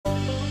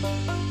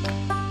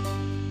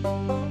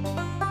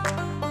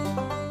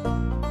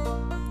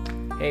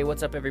Hey,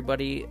 what's up,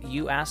 everybody?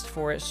 You asked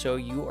for it, so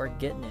you are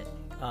getting it.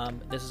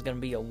 This is going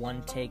to be a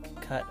one-take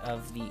cut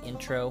of the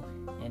intro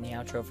and the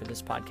outro for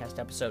this podcast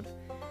episode.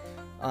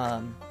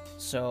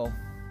 So,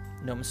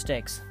 no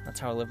mistakes.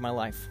 That's how I live my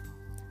life,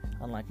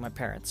 unlike my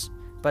parents.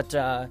 But,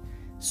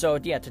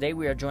 today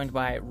we are joined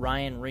by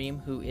Ryan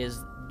Rehm, who is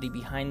the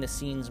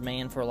behind-the-scenes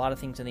man for a lot of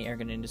things in the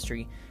airgun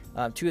industry.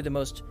 Two of the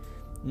most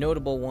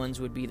notable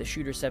ones would be the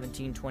Shooter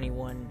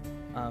 1721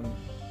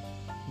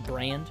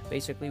 brand,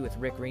 basically, with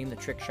Rick Rehm, the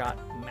trick shot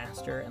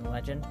master and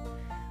legend.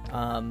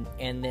 And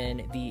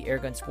then the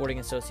Airgun Sporting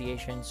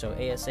Association, so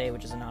ASA,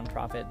 which is a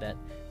nonprofit that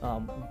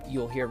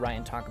you'll hear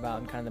Ryan talk about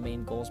and kind of the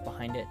main goals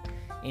behind it,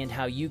 and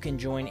how you can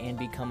join and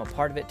become a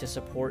part of it to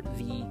support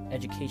the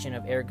education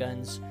of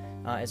airguns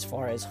as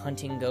far as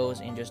hunting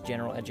goes and just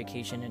general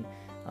education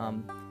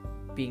and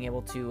being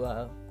able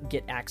to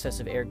get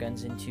access of air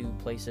guns into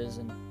places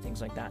and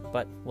things like that.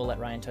 But we'll let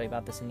Ryan tell you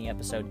about this in the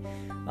episode.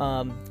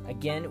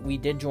 Again, we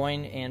did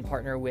join and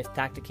partner with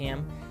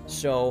Tacticam,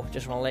 so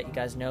just want to let you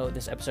guys know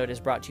this episode is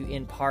brought to you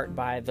in part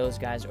by those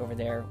guys over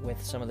there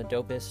with some of the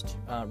dopest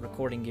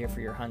recording gear for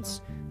your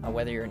hunts,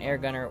 whether you're an air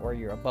gunner or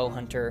you're a bow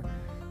hunter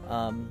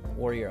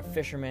or you're a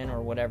fisherman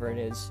or whatever it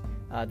is.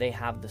 They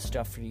have the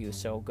stuff for you,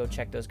 so go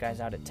check those guys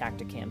out at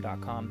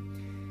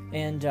tacticam.com.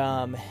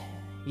 And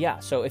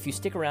so if you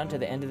stick around to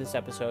the end of this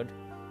episode,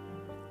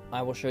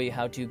 I will show you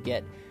how to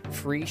get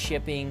free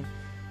shipping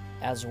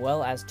as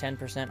well as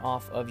 10%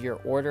 off of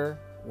your order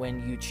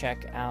when you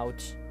check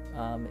out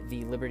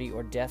the Liberty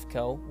or Death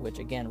Co., which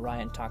again,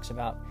 Ryan talks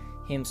about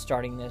him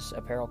starting this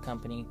apparel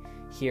company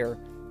here.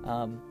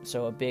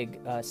 So a big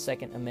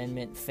Second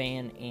Amendment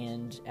fan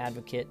and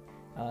advocate,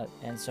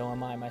 and so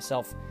am I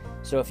myself.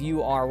 So if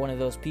you are one of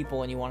those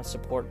people and you want to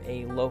support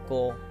a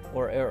local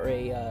or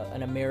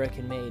an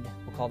American-made,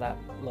 we'll call that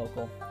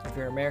local. If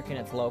you're American,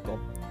 it's local.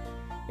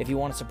 If you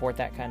want to support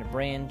that kind of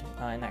brand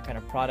and that kind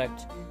of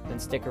product, then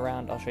stick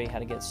around. I'll show you how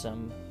to get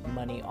some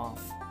money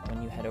off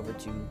when you head over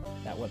to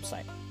that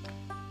website.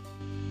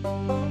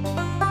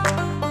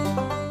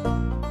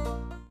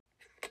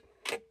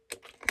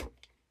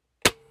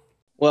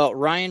 Well,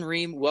 Ryan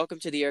Rehm, welcome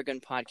to the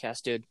Airgun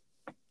Podcast, dude.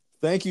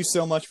 Thank you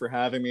so much for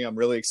having me. I'm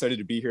really excited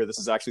to be here. This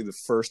is actually the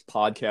first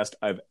podcast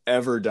I've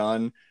ever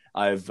done.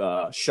 I've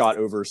shot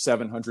over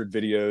 700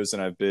 videos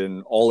and I've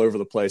been all over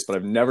the place, but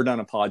I've never done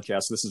a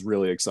podcast. This is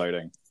really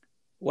exciting.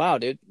 Wow,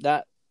 dude.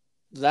 That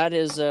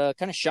is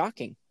kind of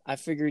shocking. I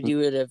figured you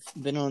would have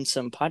been on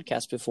some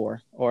podcasts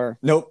before, or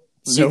Nope.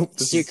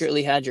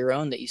 Secretly had your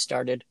own that you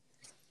started.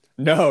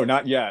 No,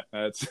 not yet.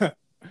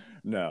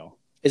 No.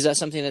 Is that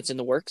something that's in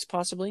the works,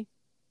 possibly?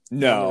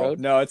 No,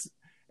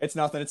 it's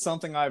nothing. It's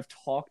something I've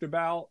talked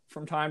about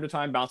from time to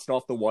time, bounced it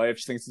off the wife.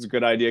 She thinks it's a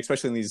good idea,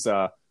 especially in these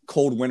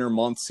cold winter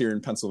months here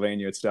in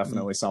Pennsylvania. It's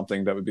definitely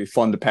something that would be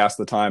fun to pass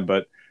the time,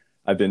 but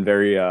I've been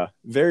very,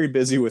 very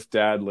busy with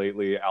Dad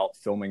lately, out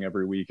filming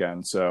every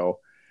weekend. So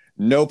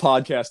no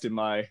podcast in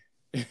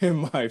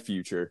my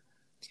future.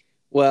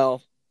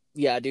 Well,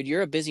 yeah, dude,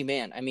 you're a busy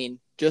man. I mean,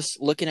 just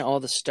looking at all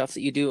the stuff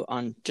that you do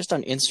on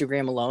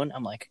Instagram alone,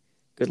 I'm like,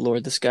 good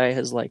Lord, this guy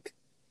has like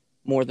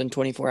more than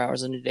 24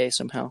 hours in a day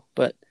somehow.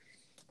 But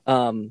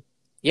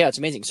it's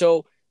amazing.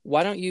 So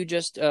why don't you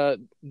just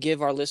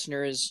give our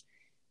listeners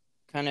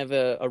kind of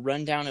a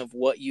rundown of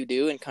what you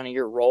do and kind of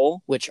your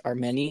role, which are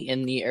many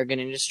in the airgun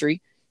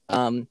industry.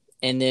 And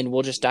then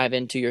we'll just dive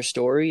into your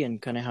story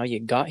and kind of how you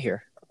got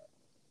here.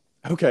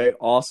 Okay,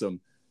 awesome.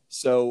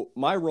 So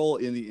my role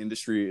in the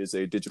industry is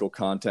a digital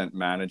content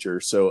manager.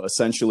 So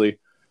essentially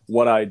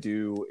what I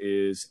do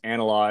is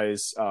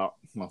analyze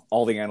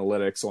all the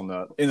analytics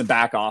in the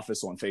back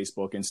office on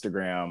Facebook,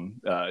 Instagram,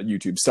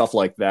 YouTube, stuff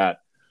like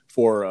that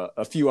for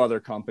a few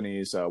other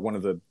companies. One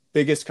of the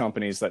biggest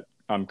companies that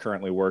I'm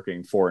currently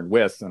working for and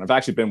with, and I've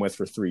actually been with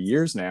for 3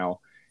 years now,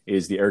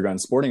 is the Airgun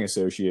Sporting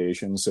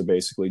Association. So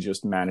basically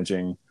just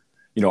managing,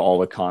 all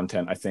the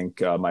content. I think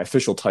my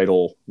official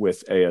title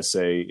with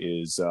ASA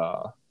is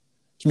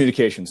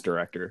communications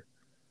director.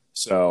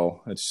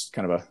 So it's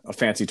kind of a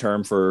fancy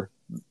term for,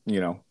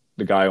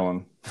 the guy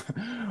on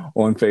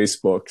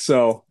Facebook.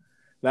 So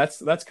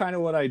that's kind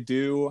of what I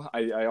do.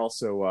 I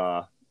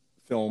also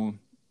film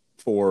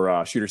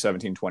for Shooter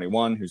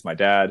 1721, who's my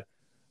dad.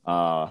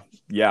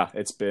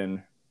 It's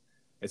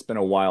been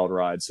a wild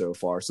ride so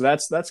far. So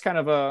that's kind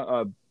of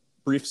a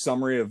brief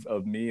summary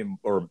of me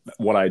or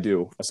what I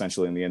do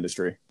essentially in the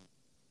industry.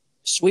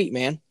 Sweet,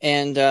 man.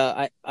 And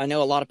I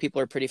know a lot of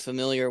people are pretty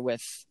familiar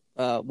with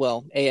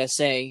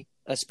ASA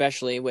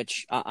especially,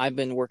 which I've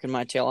been working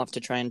my tail off to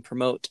try and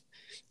promote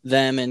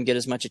them and get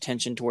as much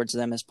attention towards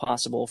them as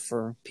possible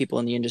for people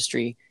in the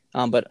industry.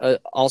 But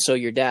also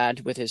your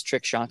dad with his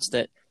trick shots,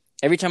 that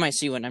every time I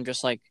see one, I'm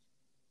just like,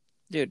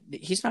 dude,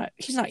 he's not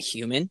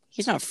human.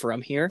 He's not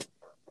from here.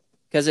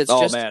 Because it's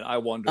I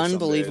wonder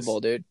unbelievable,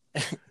 dude.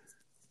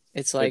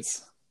 It's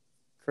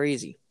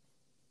crazy.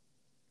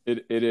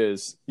 It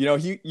is.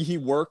 He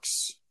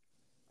works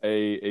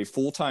a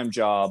full-time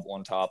job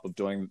on top of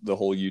doing the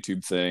whole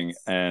YouTube thing,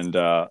 and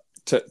to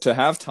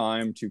have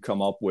time to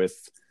come up with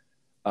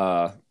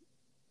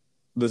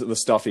the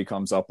stuff he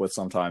comes up with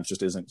sometimes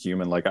just isn't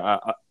human. Like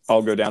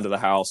I'll go down to the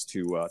house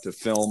to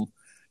film,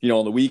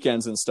 on the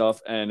weekends and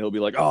stuff, and he'll be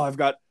like, "Oh, I've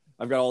got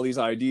all these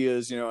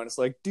ideas," and it's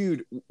like,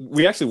 dude,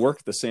 we actually work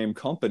at the same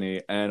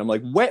company, and I'm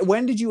like,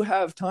 when did you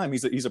have time?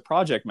 He's a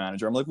project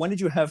manager. I'm like, when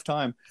did you have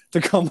time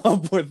to come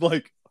up with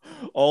like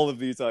all of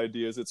these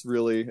ideas? It's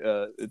really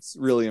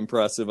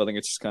impressive. I think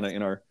it's just kind of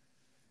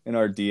in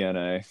our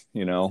DNA,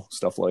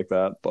 stuff like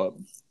that. But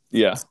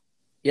yeah,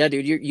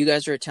 dude, you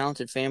guys are a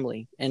talented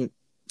family. And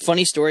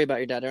funny story about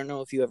your dad. I don't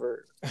know if you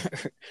ever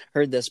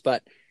heard this,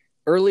 but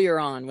earlier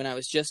on when I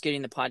was just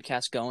getting the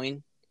podcast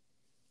going,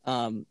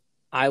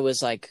 I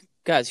was like,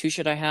 guys, who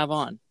should I have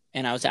on?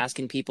 And I was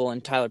asking people,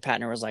 and Tyler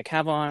Patner was like,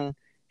 have on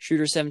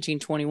Shooter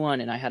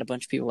 1721. And I had a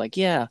bunch of people like,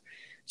 yeah.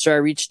 So I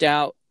reached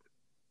out,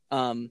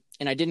 and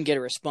I didn't get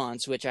a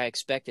response, which I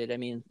expected. I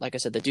mean, like I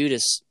said, the dude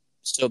is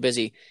so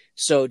busy.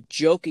 So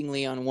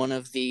jokingly on one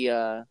of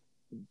the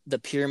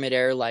Pyramid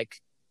Air,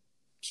 like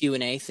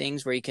Q&A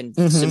things where you can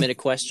submit a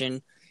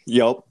question.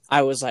 Yep.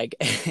 I was like,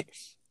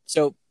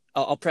 so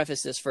I'll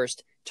preface this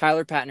first.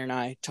 Tyler Patner and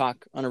I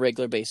talk on a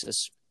regular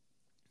basis.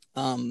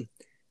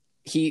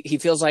 He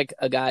feels like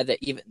a guy that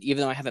even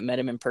though I haven't met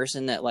him in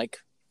person, that like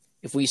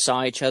if we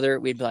saw each other,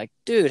 we'd be like,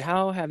 dude,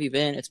 how have you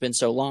been? It's been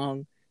so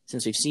long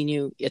since we've seen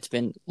you. It's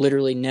been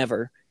literally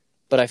never,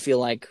 but I feel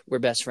like we're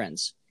best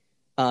friends.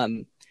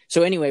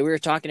 So anyway, we were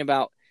talking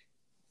about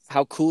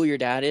how cool your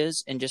dad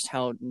is and just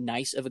how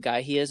nice of a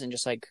guy he is, and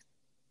just like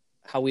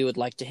how we would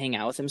like to hang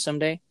out with him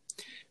someday.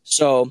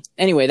 So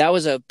anyway, that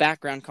was a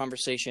background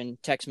conversation,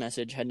 text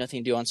message, had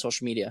nothing to do on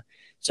social media.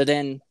 So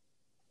then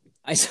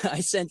I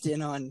sent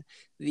in on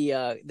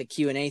the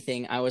Q&A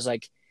thing. I was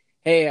like,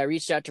 hey, I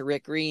reached out to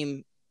Rick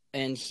Rehm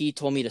and he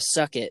told me to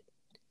suck it.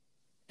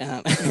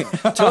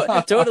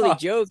 Totally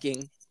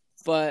joking,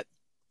 but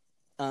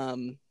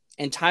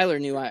and Tyler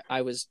knew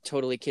I was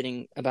totally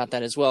kidding about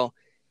that as well.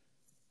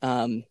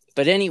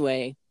 But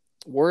anyway,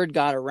 word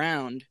got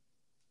around.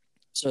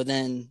 So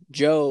then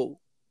Joe,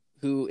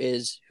 who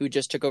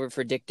just took over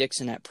for Dick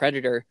Dixon at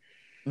Predator,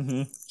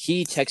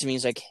 he texted me.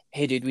 He's like,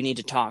 hey, dude, we need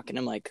to talk. And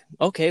I'm like,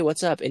 okay,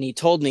 what's up? And he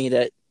told me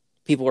that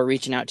people were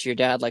reaching out to your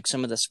dad, like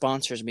some of the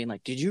sponsors being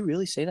like, did you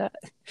really say that?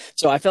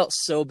 So I felt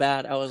so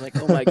bad. I was like,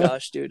 oh my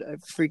gosh, dude, I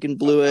freaking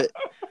blew it.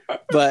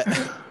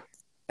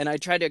 And I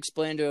tried to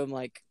explain to him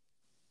like,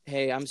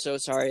 hey, I'm so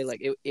sorry.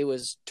 Like it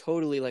was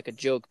totally like a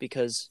joke,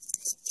 because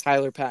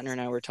Tyler Patner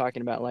and I were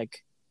talking about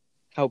like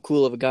how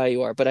cool of a guy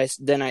you are. But I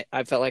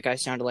felt like I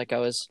sounded like I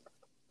was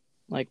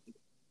like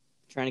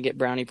trying to get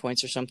brownie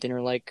points or something,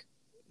 or like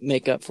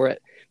make up for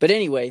it. But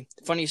anyway,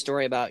 funny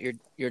story about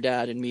your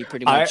dad and me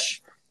pretty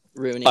much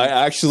ruining. I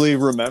actually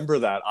remember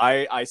that.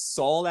 I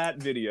saw that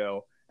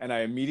video and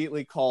I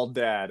immediately called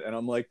Dad, and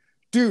I'm like,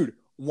 dude,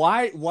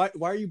 why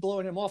are you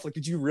blowing him off? Like,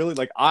 did you really?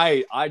 Like,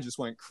 I just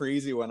went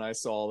crazy when I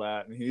saw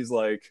that. And he's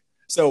like,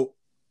 so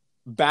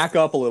back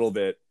up a little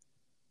bit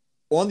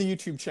on the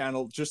YouTube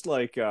channel, just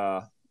like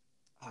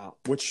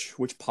which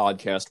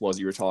podcast was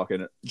it you were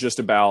talking just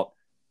about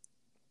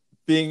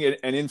being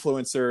an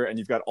influencer, and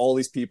you've got all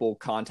these people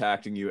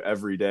contacting you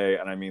every day.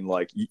 And I mean,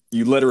 like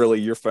you literally,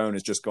 your phone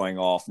is just going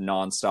off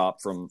nonstop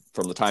from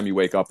the time you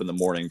wake up in the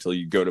morning till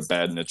you go to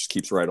bed, and it just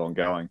keeps right on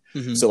going.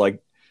 So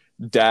like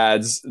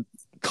Dad's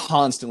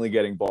constantly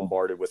getting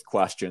bombarded with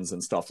questions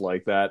and stuff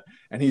like that.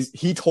 And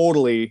he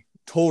totally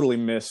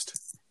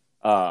missed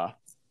the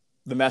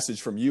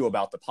message from you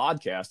about the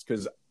podcast.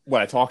 Cause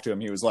when I talked to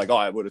him, he was like, oh,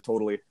 I would have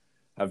totally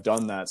have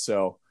done that.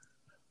 So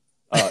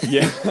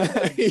yeah.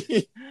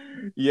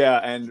 Yeah,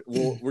 and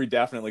we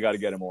definitely got to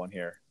get him on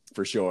here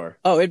for sure.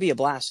 Oh, it'd be a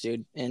blast,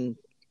 dude. And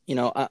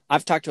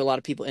I've talked to a lot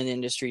of people in the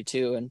industry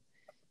too, and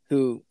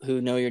who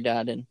know your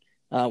dad, and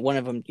one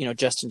of them,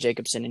 Justin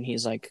Jacobson, and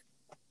he's like,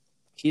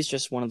 he's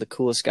just one of the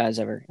coolest guys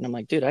ever. And I'm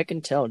like, dude, I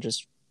can tell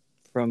just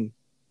from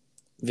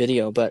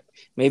video, but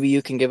maybe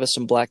you can give us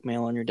some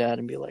blackmail on your dad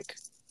and be like,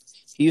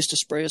 he used to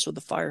spray us with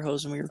a fire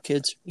hose when we were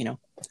kids,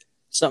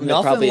 something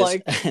that probably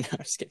is. No, I'm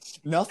just kidding.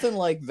 Nothing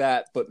like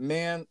that, but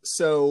man,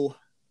 so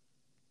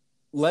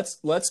let's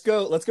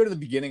go to the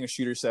beginning of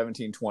Shooter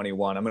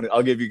 1721.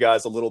 I'll give you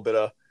guys a little bit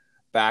of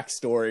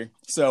backstory.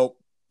 So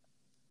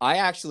I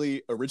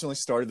actually originally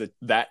started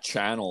that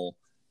channel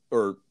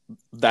or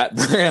that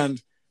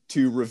brand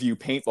to review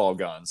paintball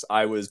guns.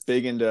 I was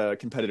big into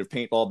competitive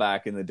paintball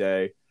back in the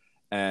day,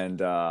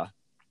 and I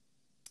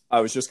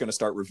was just going to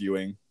start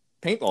reviewing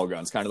paintball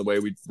guns, kind of the way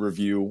we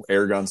review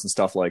air guns and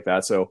stuff like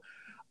that. So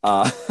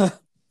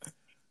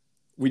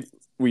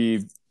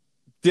we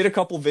did a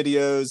couple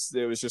videos.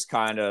 It was just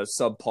kind of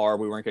subpar.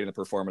 We weren't getting the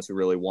performance we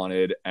really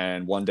wanted.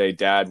 And one day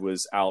Dad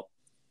was out,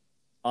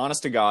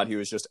 honest to God, he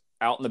was just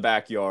out in the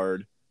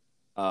backyard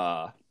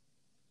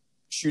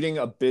shooting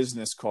a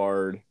business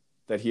card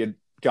that he had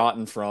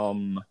gotten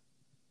from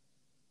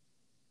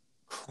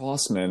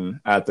Crossman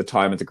at the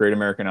time at the Great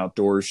American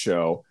Outdoors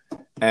Show.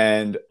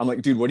 And I'm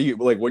like, dude, what are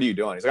you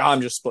doing? He's like,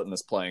 I'm just splitting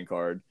this playing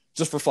card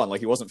just for fun.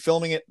 Like, he wasn't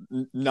filming it,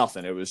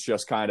 nothing. It was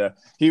just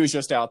he was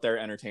just out there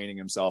entertaining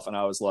himself. And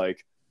I was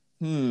like,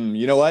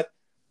 you know what?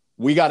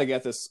 We got to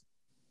get this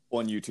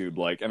on YouTube.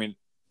 Like, I mean,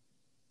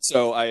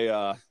 so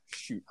I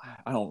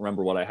don't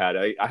remember what I had.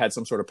 I had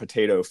some sort of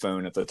potato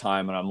phone at the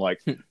time, and I'm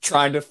like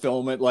trying to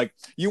film it. Like,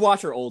 you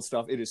watch our old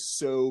stuff, it is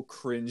so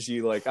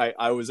cringy. Like,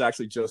 I was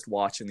actually just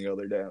watching the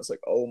other day. I was like,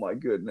 oh my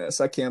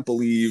goodness, I can't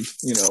believe,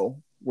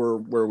 we're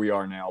where we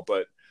are now.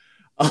 But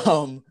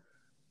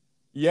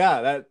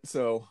yeah,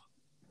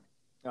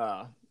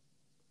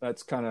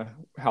 that's kind of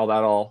how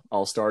that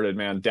all started,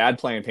 man. Dad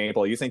playing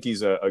paintball. You think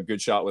he's a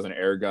good shot with an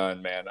air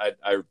gun, man?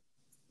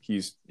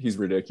 He's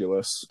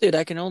ridiculous, dude.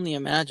 I can only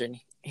imagine.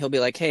 He'll be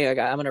like, "Hey,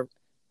 I'm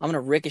gonna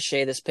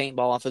ricochet this paintball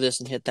off of this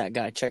and hit that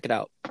guy. Check it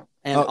out."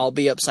 And I'll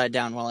be upside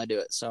down while I do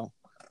it. So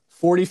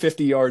 40,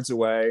 50 yards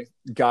away,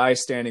 guy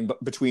standing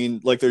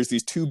between, like, there's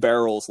these two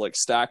barrels like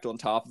stacked on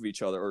top of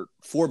each other, or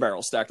four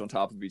barrels stacked on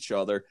top of each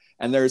other,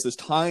 and there's this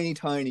tiny,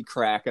 tiny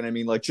crack, and I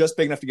mean, like, just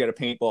big enough to get a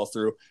paintball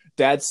through.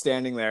 Dad's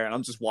standing there, and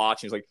I'm just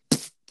watching. He's like,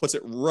 puts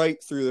it right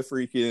through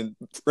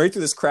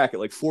this crack at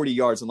like 40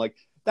 yards. I'm like,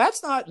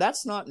 that's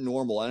not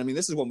normal. And I mean,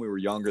 this is when we were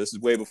younger. This is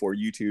way before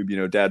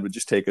YouTube. Dad would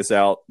just take us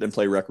out and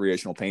play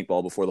recreational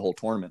paintball before the whole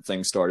tournament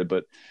thing started.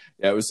 But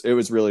yeah, it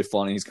was really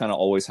funny. He's kind of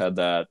always had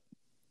that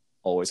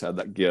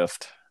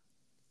gift.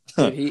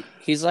 Dude,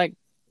 he's like,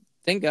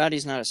 thank God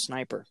he's not a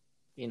sniper,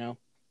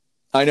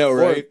 I know,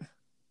 right?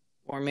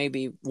 Or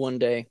maybe one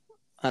day,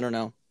 I don't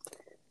know.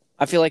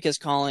 I feel like his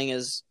calling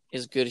is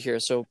good here.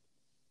 So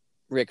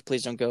Rick,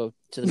 please don't go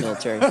to the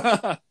military.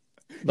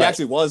 He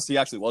actually was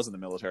in the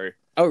military.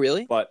 Oh,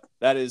 really? But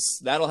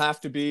that'll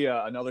have to be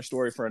another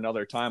story for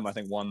another time. I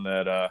think one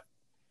that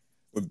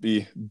would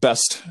be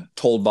best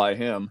told by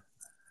him.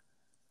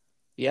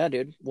 Yeah,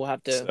 dude. We'll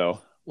have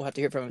to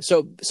hear from him.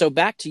 So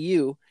back to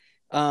you.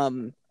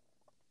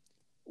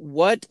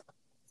 What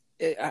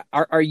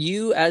are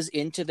you as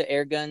into the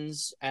air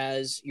guns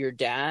as your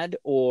dad,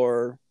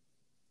 or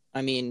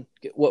I mean,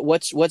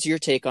 what's your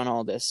take on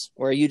all this?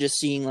 Or are you just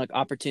seeing like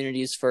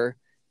opportunities for,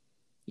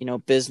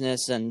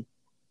 business and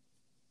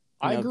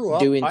I grew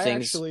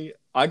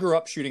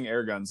up shooting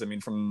air guns.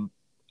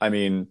 I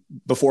mean,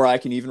 before I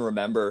can even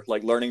remember,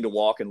 like, learning to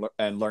walk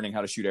and learning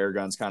how to shoot air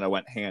guns kind of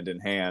went hand in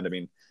hand. I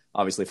mean,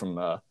 obviously from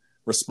a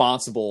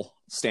responsible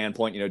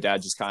standpoint,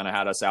 Dad just kind of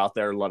had us out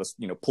there, let us,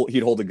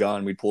 he'd hold the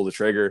gun, we'd pull the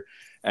trigger,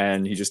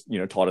 and he just,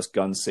 taught us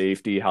gun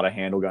safety, how to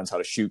handle guns, how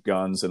to shoot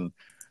guns. And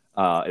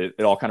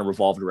it all kind of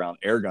revolved around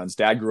air guns.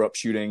 Dad grew up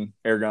shooting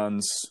air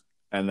guns,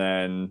 and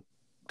then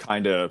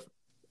kind of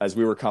as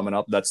we were coming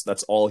up,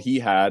 that's all he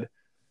had.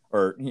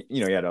 Or, he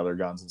had other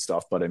guns and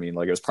stuff, but I mean,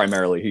 like, it was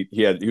primarily,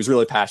 he was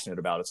really passionate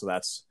about it. So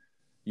that's,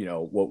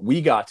 what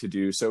we got to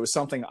do. So it was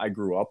something I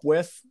grew up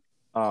with.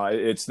 I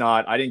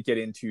didn't get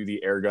into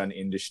the air gun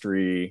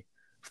industry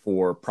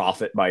for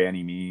profit by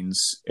any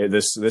means.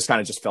 This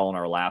kind of just fell in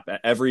our lap.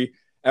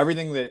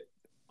 Everything that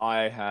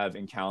I have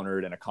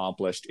encountered and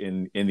accomplished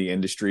in the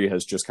industry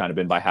has just kind of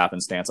been by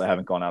happenstance. I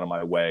haven't gone out of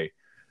my way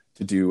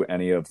to do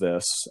any of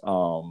this.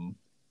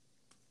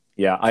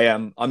 Yeah,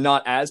 I'm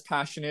not as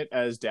passionate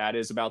as Dad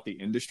is about the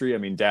industry. I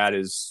mean, Dad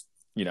is,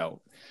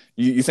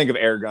 you think of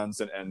air guns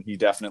and he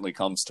definitely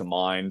comes to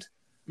mind.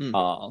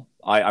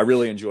 I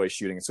really enjoy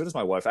shooting, and so does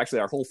my wife. Actually,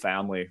 our whole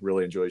family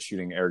really enjoys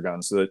shooting air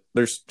guns. So that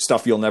there's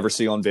stuff you'll never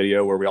see on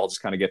video where we all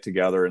just kind of get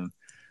together and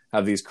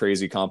have these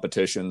crazy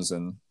competitions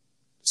and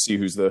see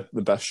who's the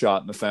best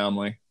shot in the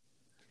family.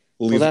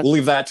 We'll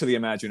leave that to the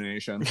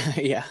imagination.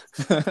 Yeah.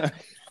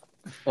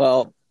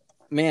 Well,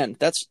 man,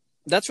 that's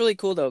really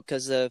cool though,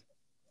 because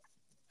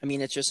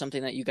it's just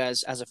something that you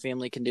guys as a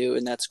family can do,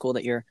 and that's cool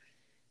that your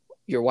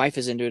wife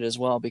is into it as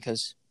well,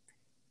 because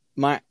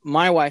my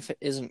wife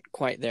isn't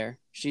quite there.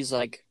 She's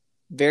like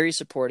very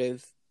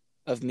supportive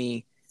of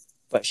me,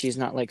 but she's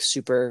not like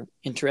super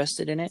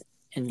interested in it,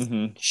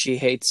 and she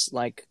hates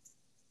like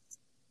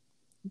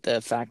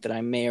the fact that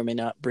I may or may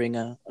not bring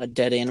a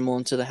dead animal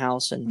into the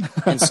house and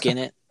skin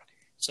it.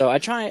 So I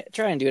try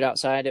and do it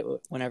outside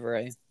whenever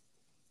I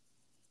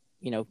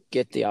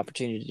get the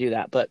opportunity to do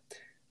that, but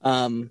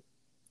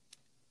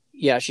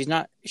yeah, she's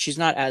not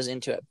as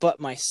into it. But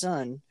my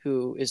son,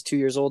 who is 2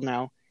 years old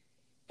now,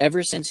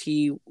 ever since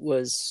he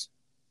was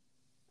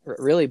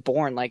really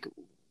born, like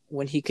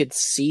when he could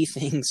see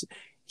things,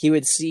 he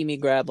would see me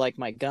grab like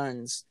my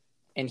guns,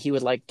 and he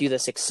would like do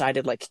this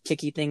excited like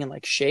kicky thing and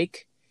like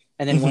shake.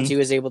 And then once he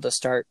was able to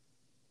start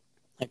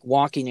like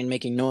walking and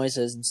making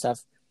noises and stuff,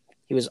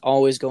 he was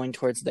always going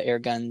towards the air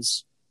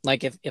guns.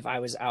 Like if I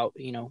was out,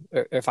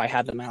 or if I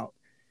had them out.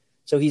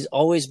 So he's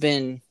always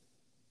been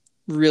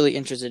really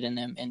interested in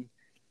them. And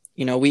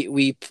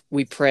we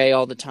pray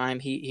all the time.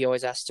 He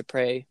always asks to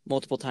pray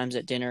multiple times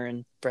at dinner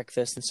and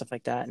breakfast and stuff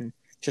like that. And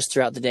just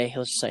throughout the day,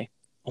 he'll just say,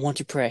 "I want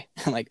to pray."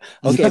 I'm like,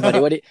 "Okay, buddy,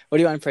 what do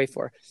you want to pray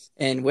for?"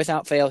 And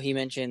without fail, he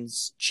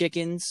mentions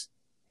chickens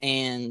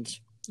and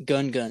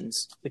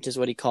guns, which is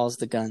what he calls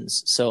the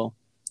guns. So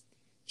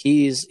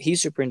he's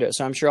super into it.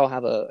 So I'm sure I'll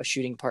have a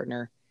shooting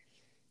partner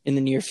in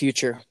the near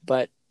future.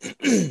 But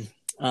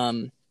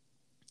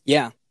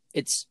yeah,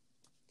 it's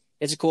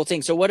a cool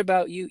thing. So what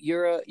about you?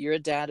 You're a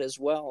dad as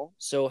well.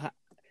 So how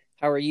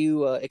are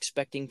you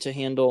expecting to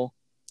handle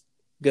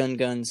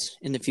guns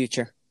in the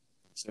future?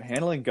 So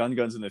handling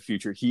guns in the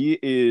future. He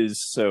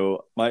is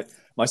so my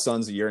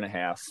son's a year and a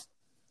half,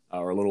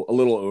 or a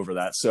little over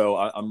that. So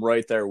I'm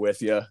right there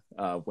with you.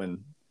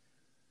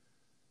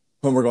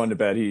 When we're going to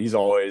bed, he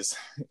wants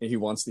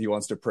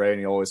to pray, and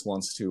he always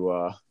wants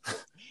to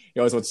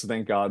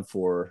thank God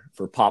for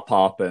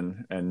Pop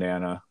and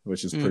Nana,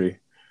 which is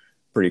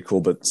pretty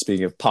cool. But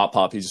speaking of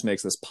Pop, he just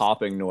makes this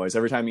popping noise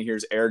every time he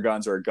hears air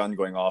guns or a gun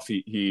going off.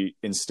 He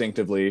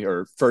instinctively,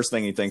 or first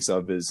thing he thinks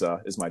of is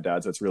my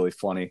dad. So it's really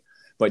funny.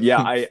 But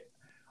yeah, I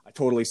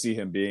totally see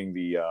him being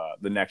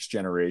the next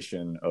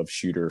generation of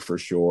shooter for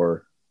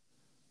sure.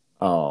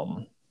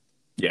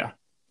 Yeah.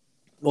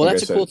 Well,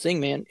 that's a cool thing,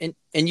 man.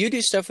 And you do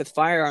stuff with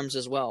firearms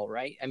as well,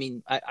 right? I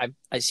mean,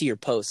 I see your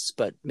posts,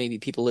 but maybe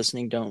people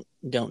listening don't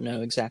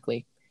know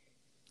exactly.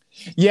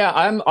 Yeah,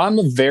 I'm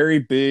a very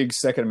big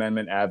Second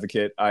Amendment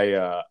advocate.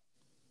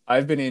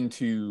 I've been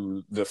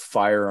into the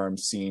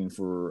firearms scene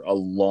for a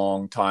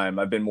long time.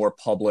 I've been more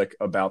public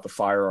about the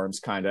firearms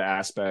kind of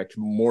aspect,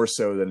 more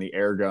so than the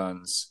air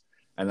guns.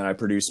 And then I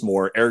produce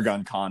more air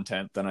gun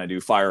content than I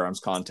do firearms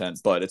content.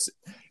 But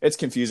it's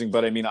confusing.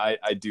 But I mean,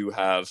 I do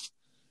have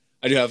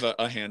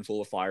a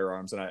handful of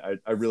firearms, and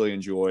I really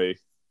enjoy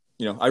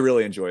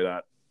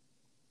that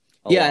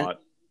a lot.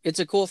 It's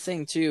a cool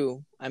thing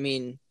too. I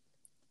mean,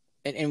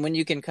 and when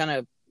you can kind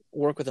of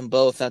work with them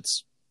both,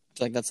 that's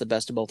the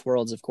best of both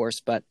worlds, of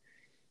course. But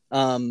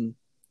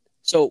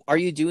so are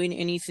you doing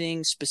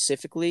anything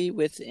specifically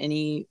with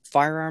any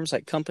firearms,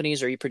 like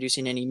companies? Are you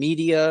producing any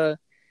media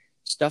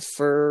stuff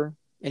for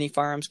any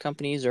firearms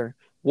companies, or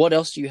what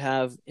else do you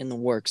have in the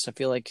works? I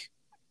feel like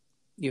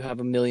you have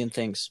a million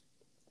things.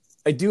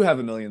 I do have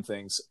a million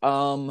things.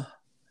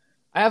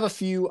 I have a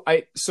few.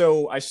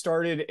 So I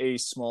started a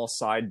small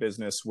side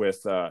business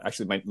with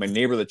actually my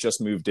neighbor that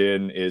just moved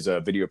in is a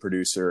video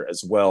producer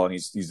as well, and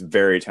he's a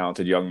very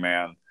talented young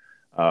man,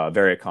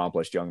 very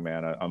accomplished young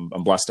man.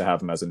 I'm blessed to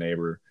have him as a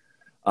neighbor.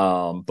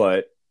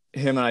 But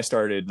him and I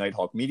started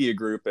Nighthawk Media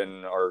Group,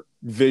 and our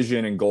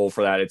vision and goal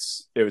for that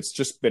it's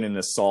just been in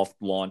this soft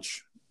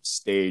launch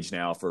stage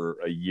now for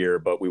a year,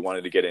 but we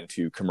wanted to get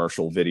into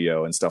commercial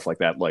video and stuff like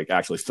that, like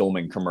actually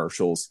filming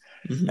commercials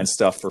and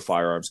stuff for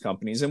firearms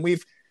companies. And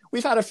we've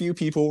had a few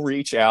people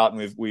reach out,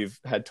 and we've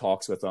had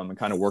talks with them and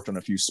kind of worked on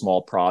a few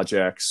small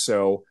projects.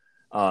 So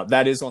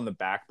that is on the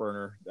back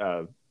burner.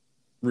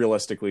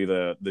 Realistically,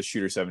 the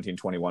Shooter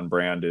 1721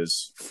 brand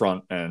is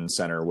front and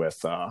center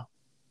with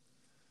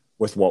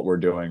what we're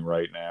doing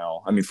right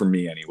now. I mean, for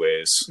me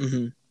anyways.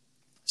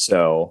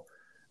 So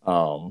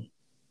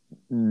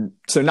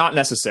not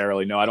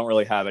necessarily. No, I don't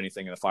really have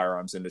anything in the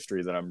firearms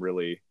industry that I'm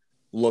really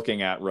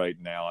looking at right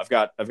now. I've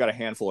got a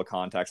handful of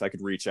contacts I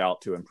could reach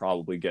out to and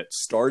probably get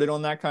started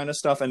on that kind of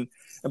stuff. And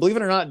believe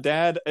it or not,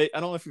 Dad, I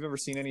don't know if you've ever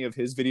seen any of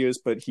his videos,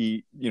 but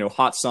he,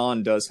 Hot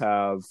San does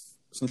have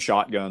some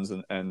shotguns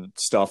and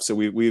stuff. So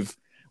we've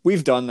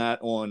done that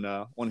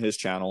on his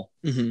channel,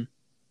 but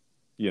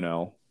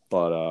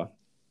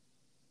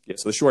yeah.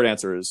 So the short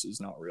answer is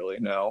not really,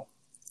 no.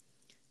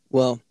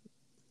 Well,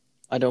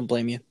 I don't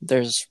blame you.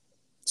 There's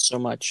so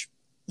much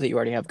that you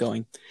already have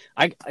going.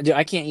 I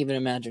can't even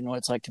imagine what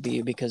it's like to be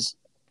you, because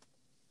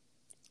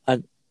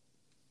I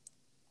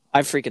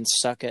freaking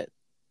suck at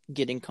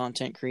getting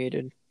content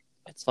created.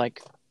 It's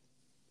like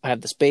I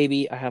have this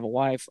baby, I have a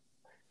wife,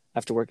 I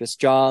have to work this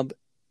job,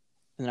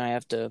 and I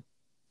have to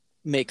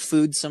make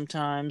food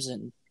sometimes,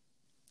 and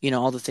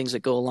all the things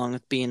that go along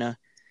with being a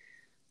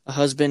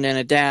husband and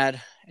a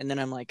dad. And then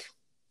I'm like,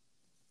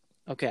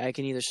 okay, I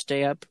can either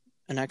stay up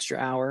an extra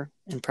hour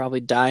and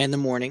probably die in the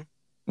morning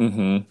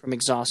from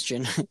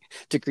exhaustion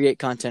to create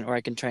content, or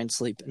I can try and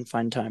sleep and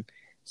find time.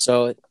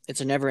 So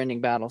it's a never-ending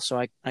battle.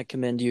 So I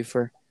commend you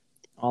for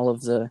all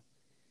of the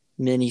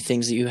many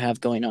things that you have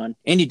going on,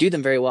 and you do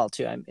them very well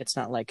too. It's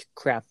not like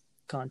crap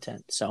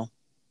content. So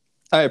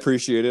I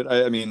appreciate it.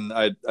 I mean,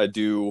 I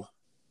do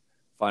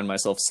find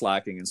myself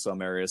slacking in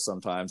some areas.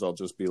 Sometimes I'll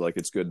just be like,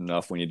 it's good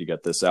enough. We need to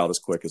get this out as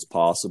quick as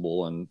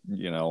possible. And,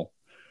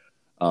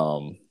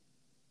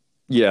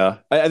 yeah,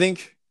 I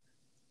think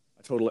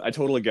I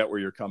totally get where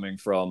you're coming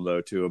from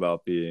though, too,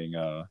 about being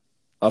a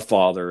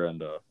father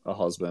and a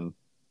husband.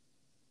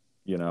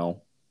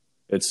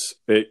 It's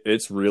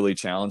really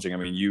challenging. I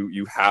mean,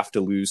 you have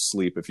to lose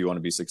sleep if you want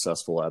to be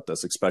successful at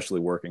this, especially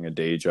working a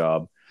day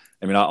job.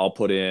 I mean, I'll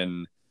put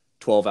in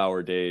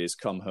 12-hour days,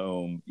 come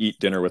home, eat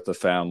dinner with the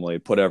family,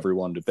 put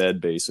everyone to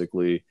bed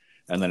basically,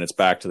 and then it's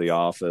back to the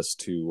office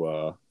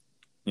to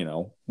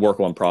work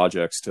on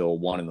projects till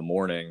 1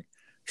 a.m,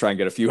 try and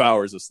get a few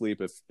hours of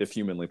sleep if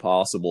humanly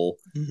possible.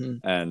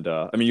 And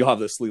I mean, you'll have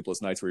those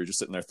sleepless nights where you're just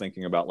sitting there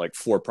thinking about like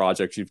 4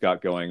 projects you've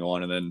got going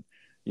on. And then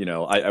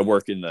I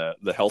work in the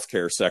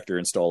healthcare sector,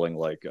 installing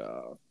like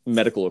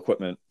medical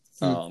equipment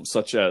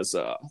such as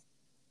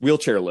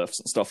wheelchair lifts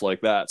and stuff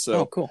like that.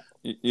 So cool.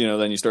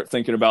 Then you start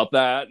thinking about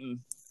that, and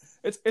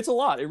it's a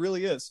lot. It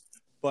really is.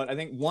 But I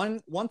think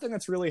one thing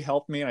that's really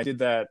helped me, and I did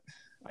that,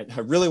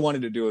 I really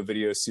wanted to do a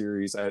video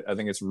series. I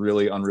think it's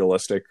really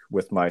unrealistic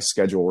with my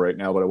schedule right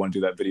now, but I want to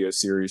do that video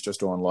series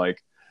just on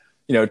like,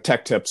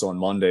 tech tips on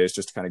Mondays,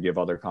 just to kind of give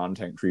other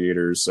content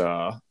creators,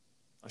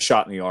 a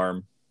shot in the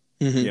arm,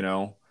 you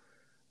know.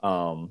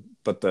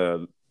 But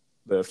the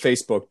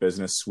Facebook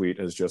Business Suite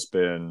has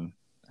been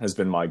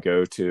my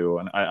go-to,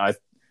 and I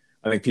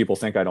think people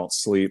think I don't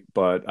sleep,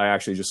 but I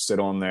actually just sit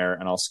on there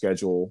and I'll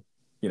schedule,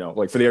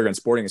 like for the Oregon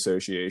Sporting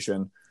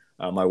Association,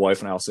 my wife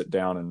and I'll sit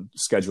down and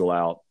schedule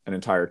out an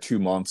entire 2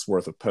 months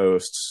worth of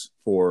posts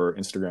for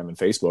Instagram and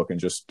Facebook, and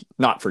just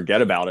not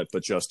forget about it,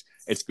 but just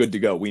it's good to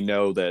go. We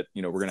know that,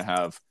 we're going to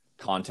have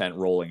content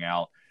rolling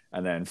out.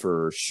 And then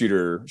for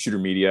shooter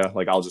media,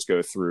 like I'll just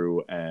go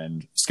through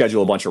and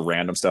schedule a bunch of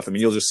random stuff. I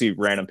mean, you'll just see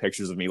random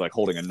pictures of me like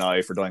holding a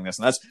knife or doing this,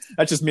 and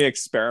that's just me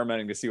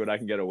experimenting to see what I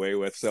can get away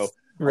with. So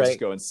I'll just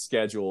go and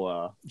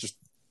schedule, just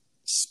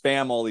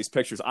spam all these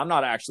pictures. I'm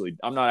not actually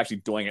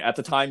doing it at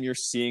the time you're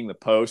seeing the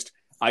post.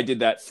 I did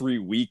that 3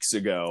 weeks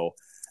ago,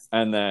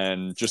 and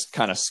then just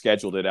kind of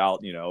scheduled it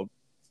out.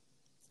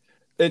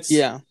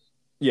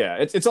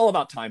 It's all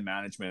about time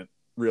management,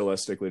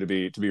 realistically, to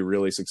be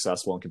really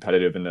successful and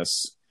competitive in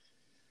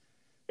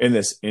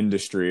this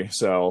industry.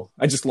 So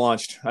I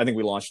think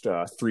we launched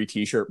 3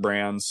 t-shirt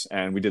brands,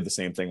 and we did the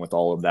same thing with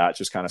all of that.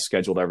 Just kind of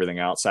scheduled everything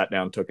out, sat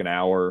down, took an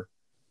hour,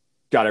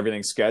 got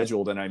everything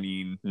scheduled. And I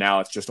mean,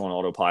 now it's just on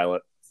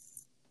autopilot.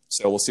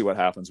 So we'll see what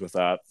happens with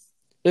that.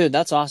 Dude,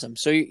 that's awesome.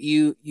 So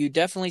you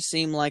definitely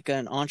seem like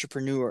an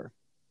entrepreneur.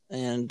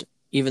 And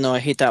even though I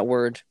hate that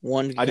word,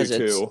 one, because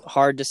it's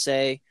hard to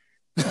say,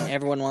 and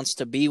everyone wants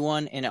to be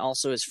one, and it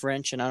also is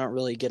French, and I don't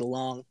really get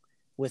along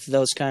with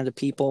those kind of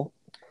people.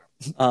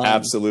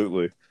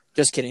 Absolutely.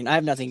 Just kidding. I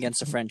have nothing against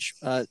the French.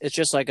 It's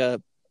just like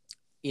an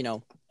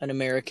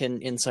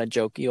American inside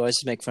joke. You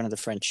always make fun of the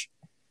French.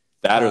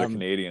 That or the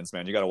Canadians,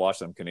 man. You got to watch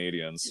them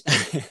Canadians.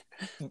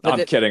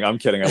 I'm kidding. I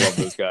love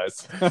those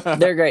guys.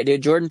 They're great,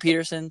 dude. Jordan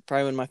Peterson,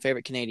 probably one of my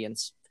favorite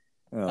Canadians.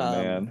 Oh,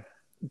 man.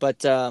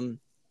 But,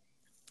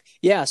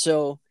 yeah,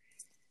 so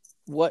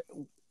what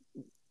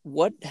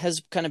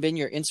has kind of been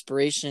your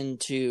inspiration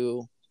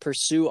to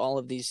pursue all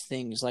of these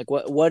things? Like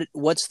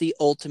what's the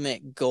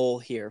ultimate goal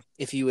here,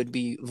 if you would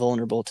be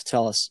vulnerable to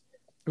tell us?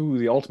 Ooh,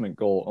 the ultimate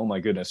goal. Oh my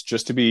goodness.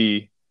 Just to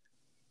be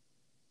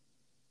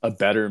a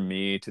better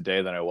me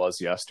today than I was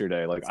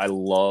yesterday. Like I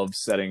love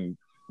setting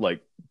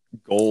like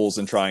goals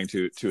and trying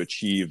to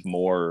achieve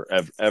more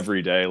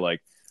every day.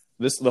 Like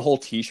the whole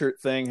t-shirt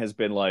thing has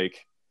been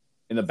like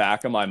in the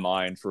back of my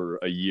mind for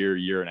a year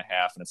and a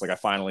half. And it's like, I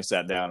finally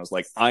sat down. I was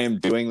like, I am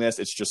doing this.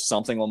 It's just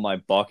something on my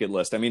bucket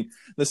list. I mean,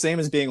 the same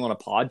as being on a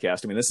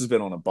podcast. I mean, this has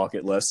been on a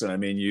bucket list, and I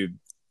mean, you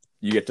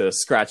get to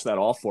scratch that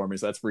off for me.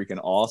 So that's freaking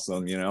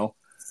awesome,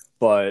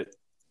 but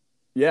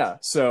yeah.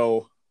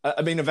 So,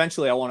 I mean,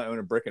 eventually I want to own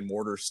a brick and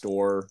mortar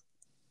store,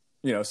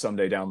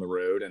 someday down the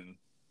road, and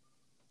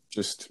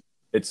just,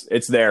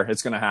 it's there.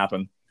 It's going to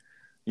happen.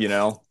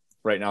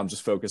 Right now I'm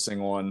just focusing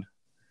on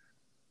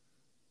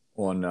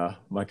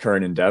my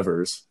current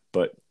endeavors,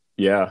 but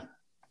yeah.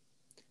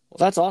 Well,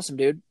 that's awesome,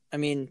 dude. I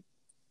mean,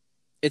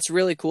 it's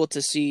really cool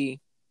to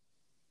see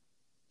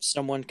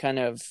someone kind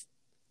of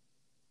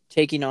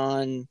taking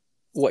on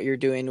what you're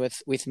doing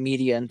with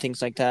media and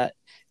things like that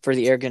for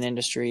the airgun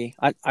industry.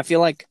 I feel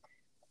like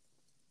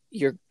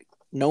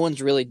no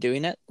one's really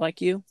doing it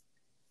like you,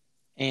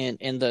 and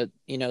the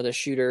the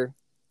Shooter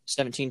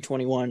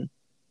 1721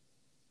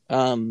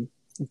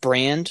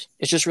 brand.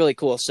 It's just really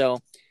cool.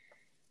 So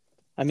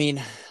I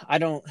mean,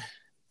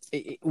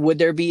 would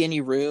there be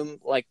any room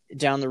like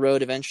down the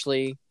road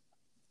eventually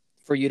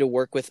for you to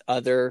work with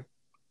other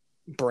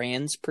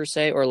brands per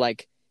se, or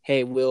like,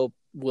 hey, we'll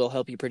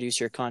help you produce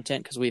your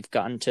content because we've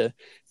gotten to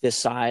this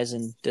size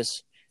and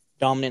this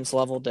dominance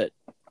level that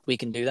we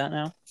can do that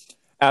now?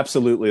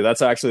 Absolutely.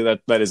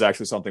 That is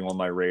actually something on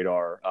my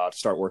radar, to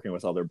start working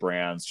with other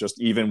brands,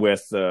 just even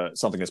with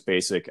something as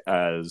basic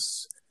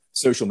as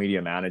social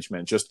media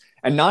management,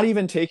 and not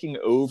even taking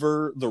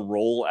over the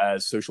role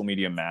as social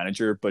media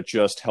manager, but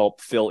just help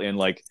fill in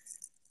like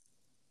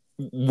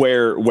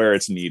where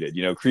it's needed,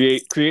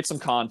 create some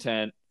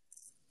content,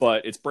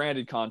 but it's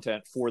branded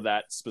content for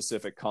that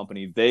specific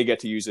company. They get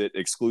to use it,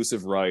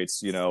 exclusive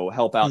rights,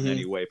 help out in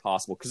any way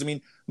possible. Cause I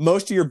mean,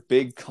 most of your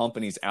big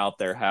companies out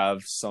there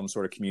have some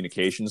sort of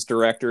communications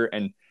director,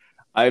 and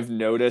I've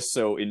noticed,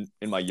 so in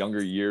my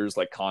younger years,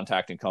 like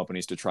contacting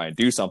companies to try and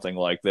do something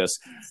like this,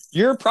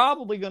 you're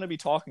probably going to be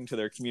talking to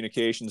their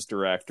communications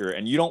director,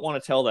 and you don't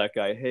want to tell that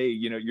guy, hey,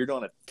 you're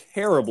doing a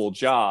terrible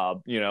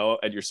job,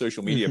 at your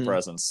social media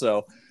presence.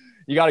 So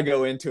you got to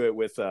go into it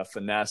with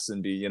finesse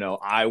and be,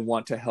 I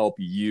want to help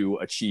you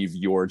achieve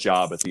your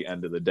job at the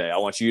end of the day. I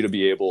want you to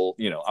be able,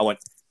 I want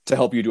to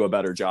help you do a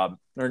better job,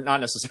 or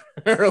not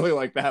necessarily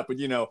like that, but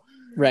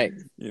right.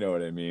 You know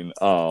what I mean?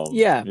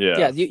 Yeah.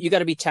 You got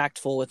to be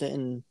tactful with it,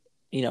 and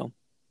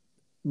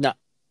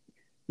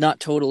not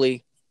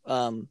totally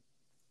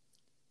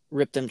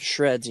rip them to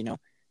shreds.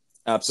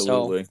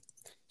 Absolutely.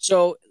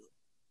 So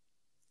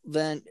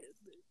then,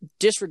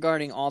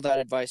 disregarding all that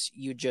advice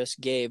you just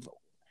gave,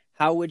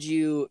 how would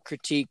you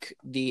critique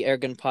the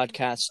Airgun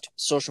podcast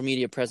social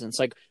media presence?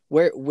 Like,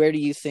 where do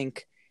you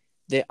think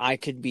that I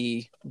could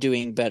be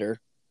doing better?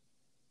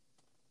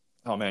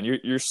 Oh man,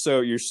 you're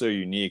so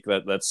unique.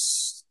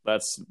 That's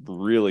that's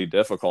really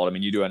difficult. I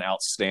mean, you do an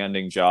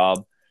outstanding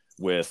job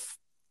with,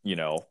 you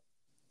know,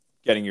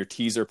 getting your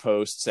teaser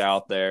posts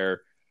out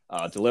there.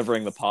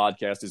 Delivering the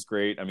podcast is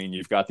great. I mean,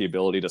 you've got the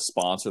ability to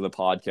sponsor the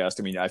podcast.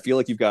 I mean, I feel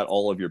like you've got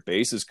all of your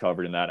bases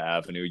covered in that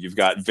avenue. You've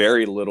got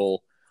very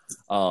little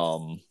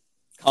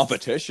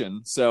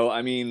competition. So,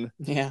 I mean,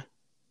 Yeah.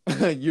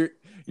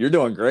 you're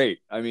doing great.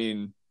 I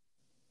mean,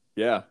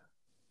 yeah.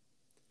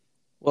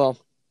 Well,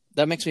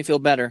 that makes me feel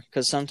better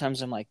because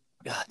sometimes I'm like,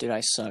 God, dude,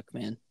 I suck,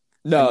 man.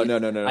 No,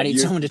 I need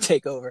someone to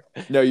take over.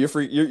 No,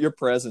 your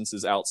presence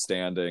is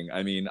outstanding.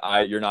 I mean,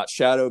 you're not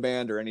shadow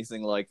banned or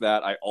anything like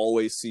that. I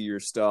always see your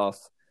stuff.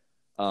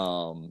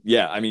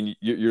 Yeah, I mean,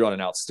 you're on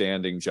an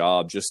outstanding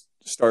job. Just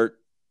start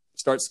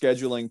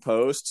scheduling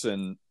posts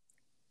and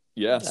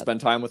spend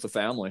time with the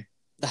family.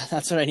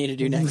 That's what I need to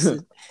do next.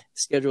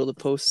 Schedule the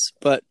posts.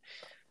 But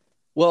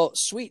well,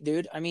 sweet,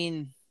 dude. I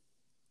mean,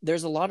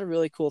 there's a lot of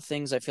really cool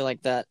things I feel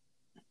like that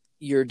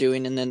you're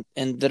doing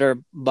and that are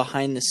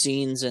behind the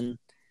scenes and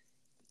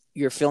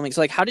you're filming.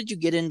 So like, how did you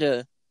get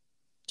into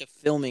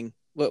filming?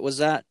 What was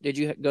that? Did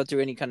you go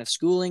through any kind of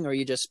schooling or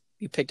you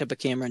picked up a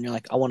camera and you're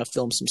like, I want to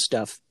film some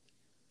stuff?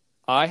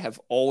 I have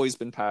always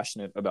been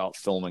passionate about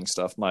filming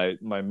stuff. My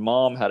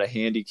mom had a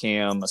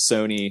Handycam, a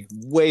Sony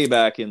way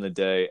back in the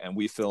day, and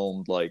we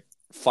filmed like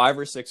 5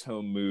 or 6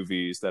 home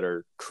movies that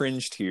are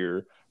cringe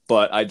tier,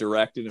 but I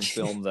directed and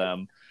filmed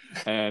them.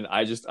 And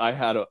I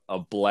had a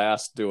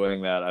blast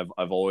doing that.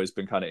 I've always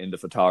been kind of into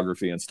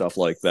photography and stuff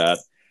like that.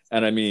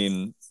 And I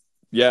mean,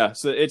 yeah,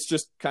 so it's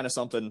just kind of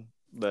something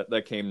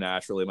that came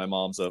naturally. My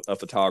mom's a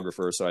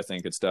photographer, so I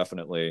think it's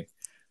definitely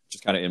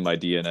just kind of in my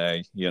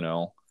DNA, you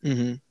know?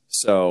 Mm-hmm.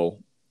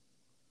 So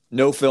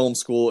no film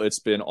school. It's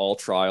been all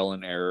trial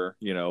and error,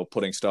 you know,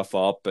 putting stuff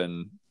up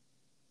and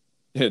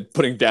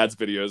putting dad's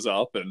videos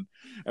up and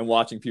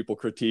watching people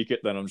critique it.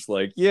 Then I'm just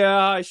like, yeah,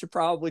 I should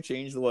probably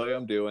change the way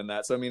I'm doing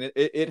that. So, I mean,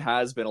 it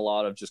has been a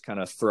lot of just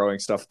kind of throwing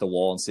stuff at the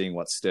wall and seeing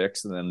what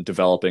sticks and then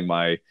developing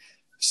my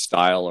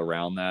style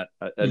around that.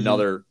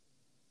 Another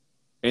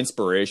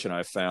inspiration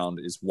I found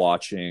is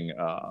watching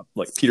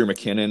like Peter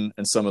McKinnon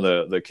and some of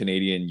the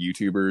Canadian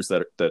YouTubers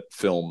that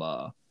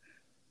film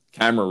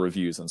camera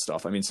reviews and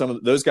stuff. I mean, some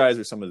of those guys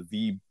are some of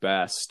the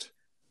best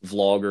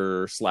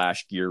vlogger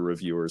 / gear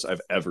reviewers I've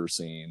ever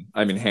seen.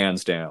 I mean,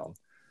 hands down.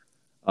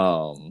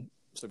 So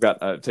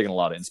I've taken a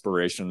lot of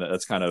inspiration.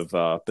 That's kind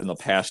of been the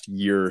past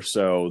year or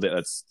so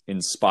that's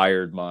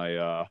inspired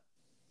my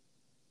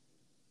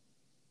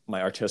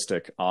my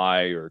artistic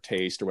eye or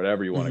taste or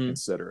whatever you want to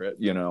consider it,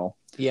 you know?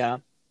 Yeah.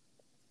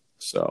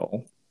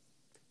 So.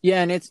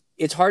 Yeah. And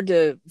it's hard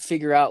to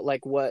figure out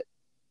like what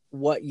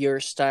your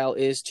style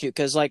is too.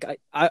 Cause like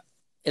I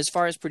as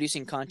far as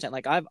producing content,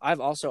 like I've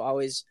also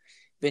always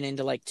been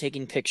into like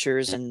taking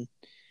pictures and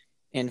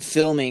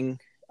filming.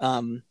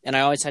 And I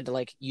always had to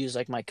like use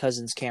like my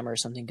cousin's camera or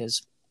something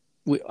because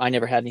I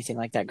never had anything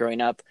like that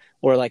growing up,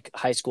 or like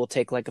high school,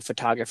 take like a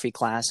photography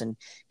class and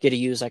get to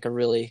use like a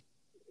really,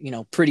 you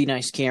know, pretty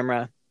nice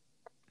camera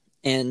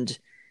and,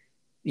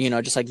 you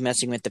know, just like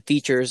messing with the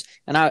features.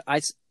 And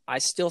I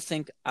still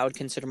think I would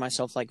consider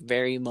myself like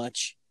very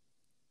much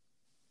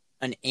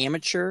an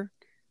amateur,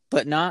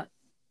 but not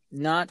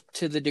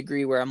to the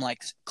degree where I'm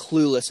like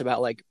clueless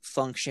about like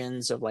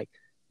functions of like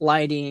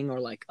lighting or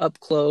like up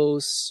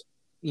close,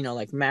 you know,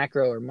 like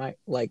macro or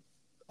like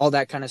all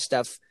that kind of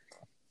stuff.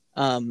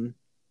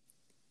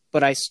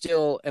 But I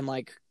still am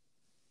like,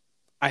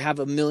 I have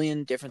a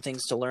million different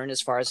things to learn as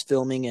far as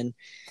filming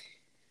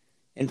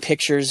and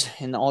pictures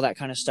and all that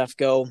kind of stuff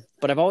go.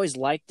 But I've always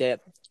liked it.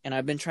 And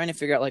I've been trying to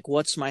figure out like,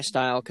 what's my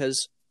style?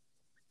 Cause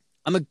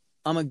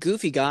I'm a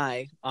goofy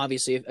guy,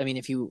 obviously. I mean,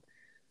 if you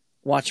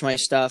watch my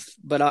stuff,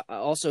 but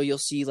also you'll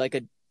see like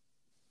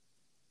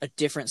a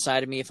different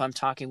side of me if I'm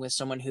talking with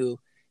someone who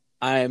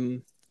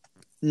I'm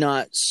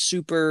not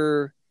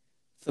super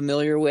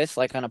familiar with,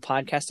 like on a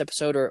podcast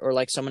episode or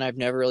like someone I've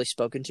never really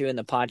spoken to, and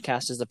the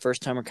podcast is the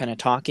first time we're kind of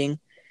talking.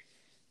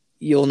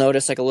 You'll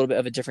notice like a little bit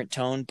of a different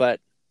tone. But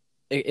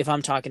if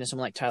I'm talking to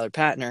someone like Tyler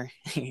Patner,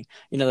 you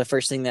know, the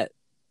first thing that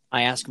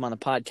I asked him on the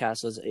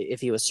podcast was if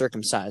he was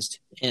circumcised.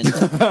 And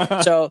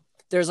so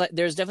there's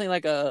definitely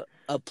like a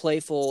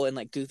playful and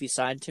like goofy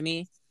side to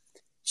me.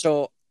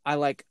 So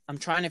I'm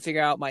trying to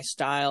figure out my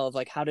style of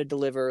like how to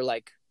deliver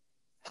like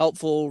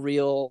helpful,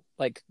 real,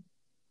 like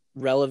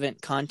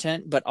relevant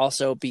content, but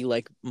also be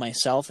like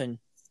myself and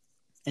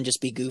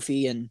just be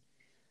goofy and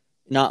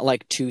not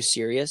like too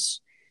serious.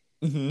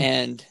 Mm-hmm.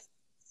 And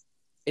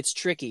it's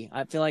tricky.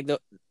 I feel like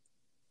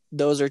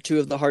those are two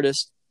of the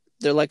hardest.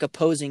 They're like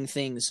opposing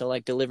things. So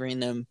like delivering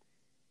them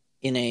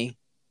in a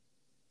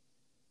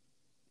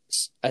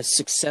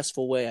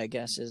successful way, I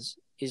guess, is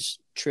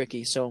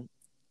tricky. So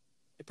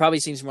it probably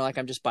seems more like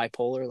I'm just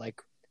bipolar.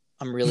 Like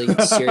I'm really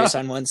serious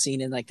on one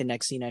scene and like the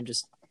next scene I'm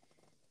just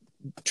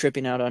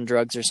tripping out on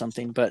drugs or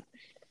something. But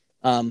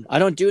I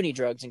don't do any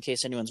drugs, in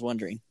case anyone's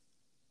wondering.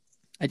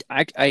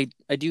 I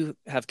do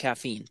have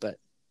caffeine, but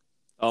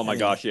oh my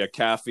gosh, yeah,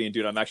 caffeine,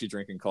 dude. I'm actually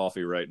drinking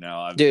coffee right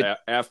now. Dude.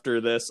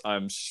 After this,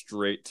 I'm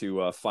straight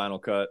to Final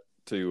Cut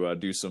to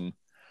do some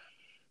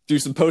do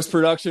some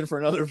post-production for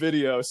another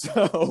video.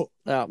 So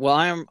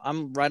well,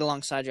 I'm right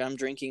alongside you. I'm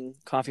drinking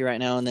coffee right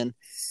now, and then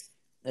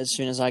as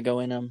soon as I go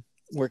in, I'm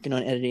working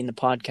on editing the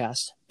podcast.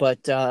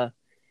 But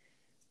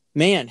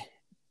man,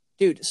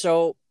 dude,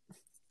 so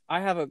I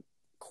have a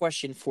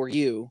question for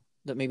you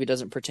that maybe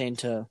doesn't pertain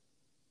to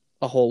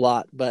a whole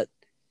lot, but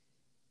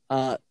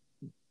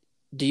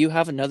do you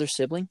have another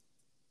sibling?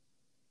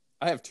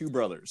 I have two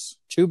brothers.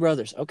 Two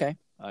brothers. Okay.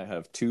 I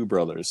have two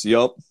brothers.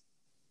 Yup.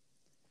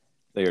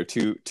 They are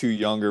two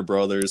younger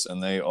brothers,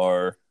 and they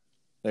are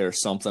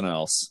something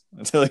else.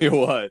 I tell you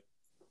what.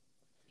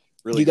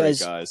 Really great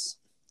guys.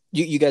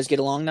 You guys get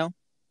along now?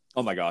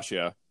 Oh my gosh,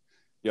 yeah.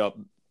 Yup.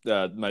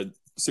 My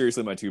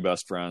two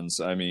best friends.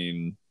 I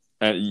mean,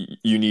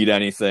 you need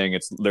anything,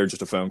 they're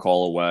just a phone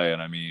call away, and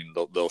I mean,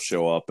 they'll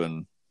show up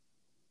and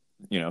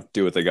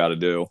do what they got to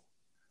do.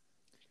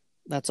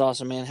 That's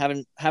awesome,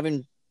 man.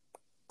 Having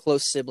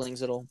close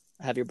siblings that'll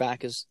have your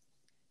back is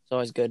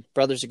always good.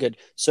 Brothers are good.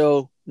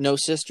 So no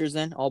sisters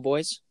then? All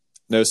boys?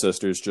 No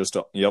sisters, just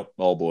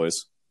all boys.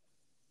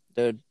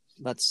 Dude,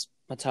 that's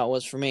how it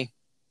was for me.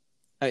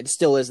 I mean, it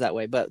still is that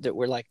way, but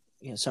we're like,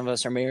 some of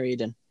us are married,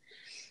 and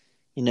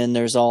then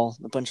there's a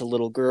bunch of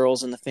little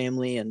girls in the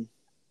family and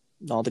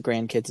all the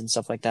grandkids and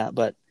stuff like that.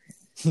 But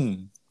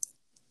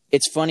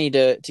it's funny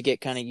to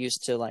get kind of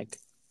used to, like,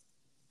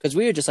 because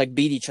we would just like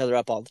beat each other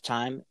up all the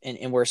time,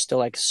 and we're still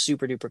like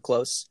super duper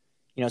close.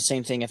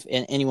 Same thing. If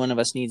any one of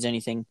us needs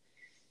anything,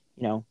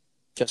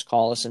 just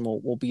call us and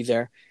we'll be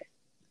there.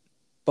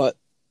 But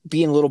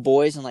being little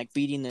boys and like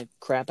beating the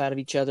crap out of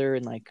each other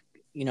and like,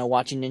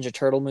 watching Ninja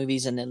Turtle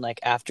movies, and then like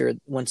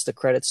once the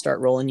credits start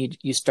rolling,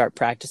 you start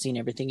practicing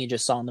everything you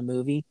just saw in the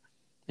movie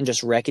and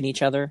just wrecking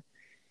each other.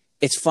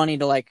 It's funny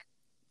to like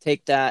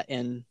take that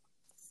and,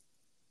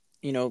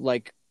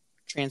 like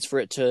transfer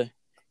it to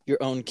your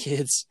own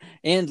kids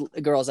and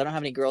girls. I don't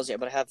have any girls yet,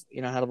 but I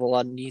have a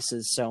lot of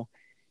nieces. So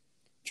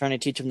trying to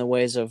teach them the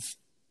ways of,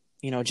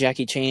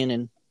 Jackie Chan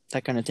and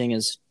that kind of thing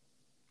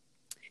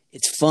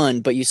it's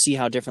fun, but you see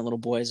how different little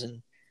boys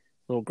and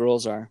little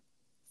girls are.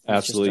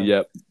 Absolutely.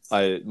 Yep.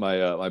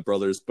 My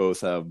brothers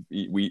both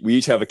we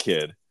each have a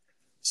kid.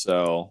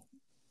 So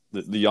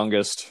the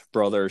youngest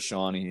brother,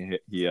 Sean,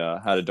 he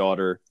had a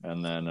daughter,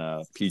 and then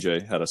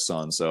PJ had a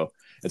son. So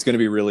it's going to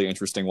be really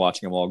interesting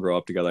watching them all grow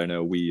up together. I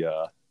know we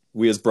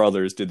as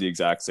brothers did the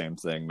exact same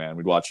thing, man.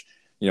 We'd watch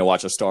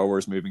a Star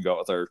Wars movie and go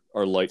out with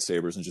our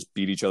lightsabers and just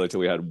beat each other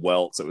till we had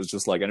welts. It was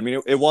just like, and I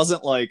mean, it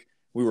wasn't like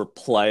we were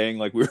playing,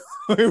 like we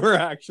were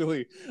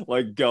actually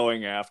like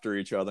going after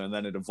each other. And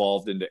then it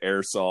evolved into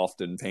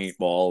airsoft and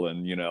paintball,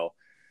 and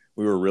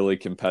we were really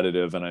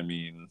competitive. And I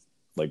mean,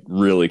 like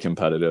really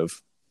competitive.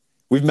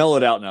 We've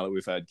mellowed out now that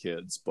we've had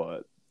kids, but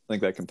I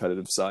think that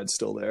competitive side's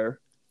still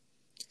there.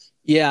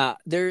 Yeah,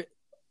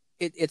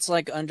 it's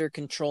like under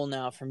control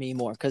now for me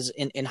more, because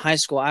in high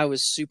school I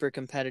was super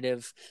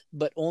competitive,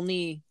 but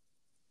only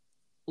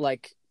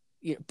like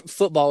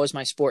football was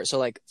my sport. So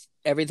like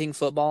everything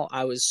football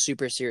I was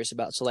super serious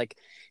about. So like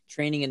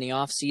training in the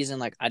off season,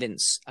 like I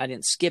didn't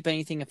skip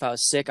anything. If I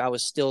was sick, I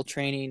was still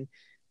training.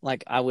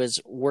 Like I was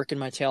working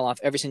my tail off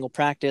every single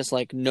practice,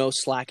 like no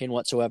slacking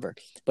whatsoever.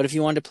 But if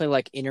you wanted to play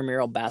like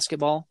intramural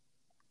basketball,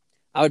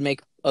 I would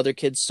make other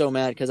kids so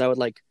mad, because I would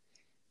like,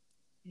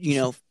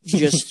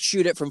 just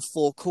shoot it from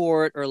full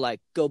court, or like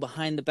go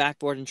behind the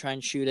backboard and try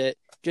and shoot it.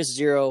 Just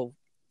zero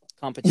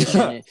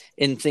competition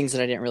in things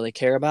that I didn't really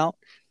care about.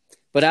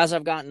 But as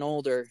I've gotten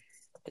older,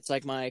 it's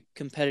like my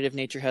competitive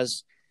nature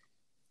has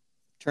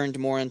turned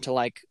more into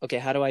like, okay,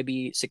 how do I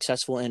be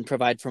successful and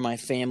provide for my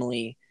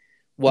family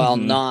while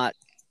not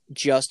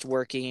just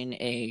working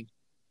a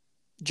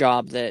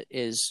job that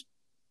is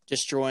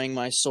destroying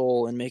my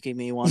soul and making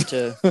me want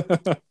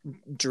to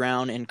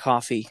drown in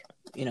coffee,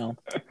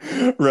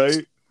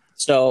 Right.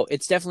 So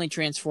it's definitely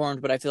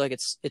transformed, but I feel like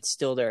it's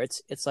still there.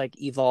 It's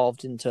like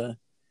evolved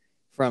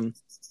from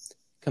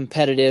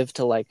competitive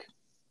to like,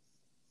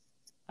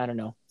 I don't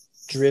know,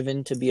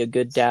 driven to be a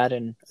good dad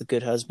and a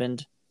good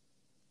husband,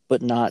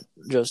 but not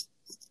just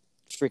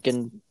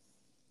freaking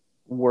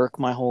work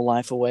my whole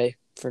life away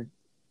for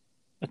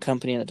a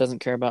company that doesn't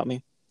care about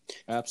me.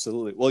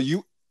 Absolutely. Well,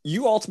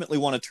 you ultimately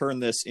want to turn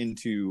this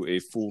into a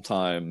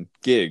full-time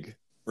gig,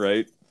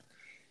 right?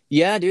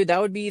 Yeah, dude, that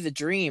would be the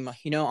dream.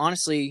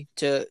 Honestly,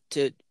 to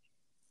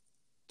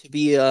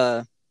be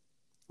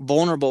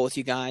vulnerable with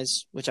you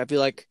guys, which I feel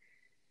like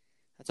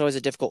that's always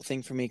a difficult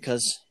thing for me,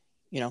 because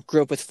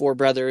grew up with four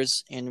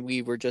brothers, and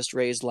we were just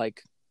raised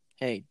like,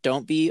 hey,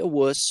 don't be a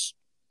wuss,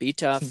 be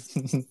tough,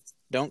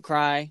 don't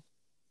cry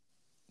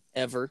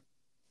ever,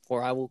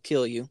 or I will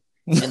kill you.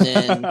 And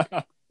then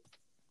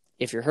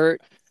if you're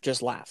hurt,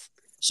 just laugh.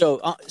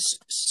 So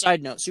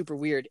side note, super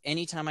weird.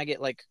 Anytime I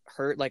get like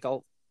hurt, like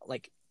I'll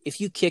like, if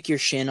you kick your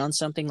shin on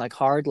something like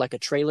hard, like a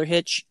trailer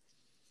hitch,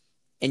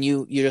 and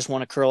you just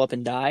want to curl up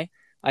and die,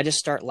 I just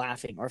start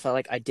laughing. Or if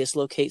I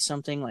dislocate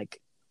something, like,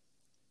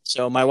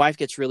 so my wife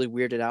gets really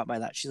weirded out by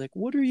that. She's like,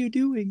 what are you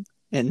doing?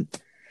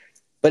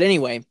 But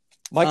anyway,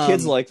 My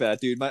kid's like that,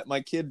 dude.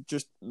 My kid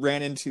just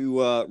ran into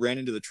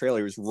the trailer.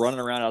 He was running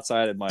around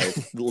outside of my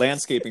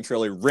landscaping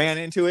trailer, ran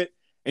into it,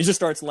 and he just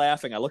starts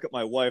laughing. I look at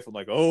my wife. I'm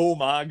like, oh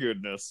my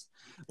goodness,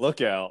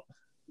 look out,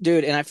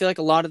 dude. And I feel like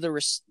a lot of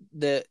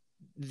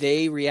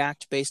they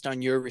react based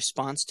on your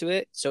response to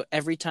it. So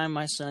every time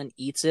my son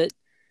eats it,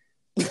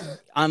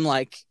 I'm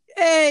like,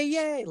 hey,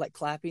 yay, like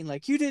clapping,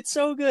 like you did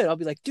so good. I'll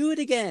be like, do it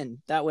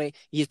again. That way,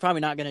 he's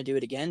probably not going to do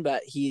it again,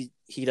 but he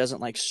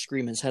doesn't like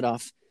scream his head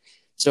off.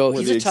 So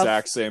he's the a tough,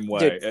 exact same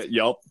way.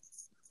 Yep.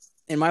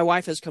 And my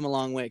wife has come a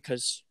long way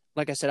because,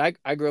 like I said,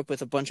 I grew up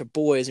with a bunch of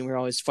boys and we were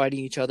always fighting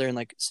each other. And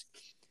like,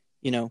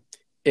 you know,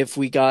 if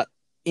we got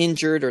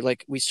injured or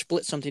like we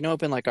split something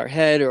open, like our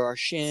head or our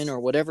shin or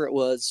whatever it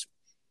was,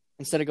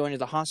 instead of going to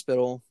the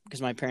hospital,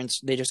 because my parents,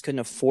 they just couldn't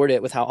afford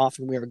it with how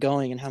often we were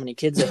going and how many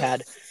kids they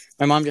had,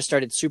 my mom just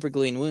started super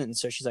gluing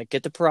wounds. So she's like,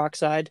 get the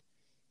peroxide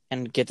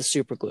and get the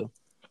super glue.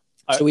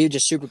 So we would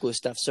just super glue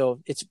stuff. So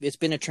it's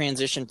been a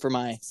transition for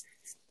my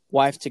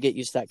wife to get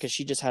used to that because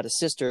she just had a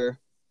sister,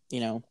 you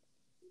know,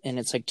 and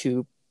it's like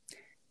two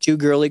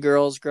girly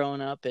girls growing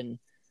up, and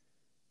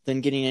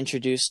then getting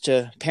introduced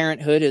to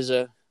parenthood is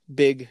a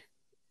big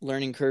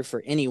learning curve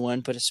for anyone,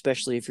 but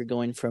especially if you're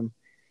going from,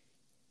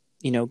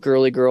 you know,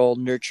 girly girl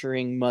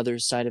nurturing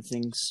mother's side of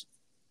things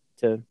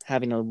to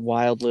having a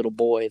wild little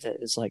boy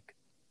that is like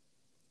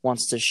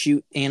wants to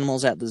shoot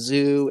animals at the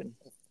zoo and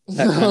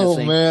that kind of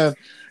thing. Oh man.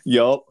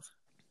 Yup.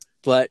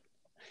 But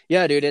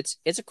yeah, dude, it's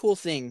a cool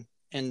thing.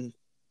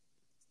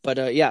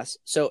 But yes.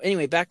 So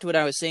anyway, back to what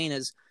I was saying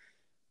is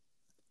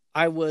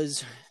I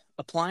was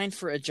applying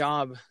for a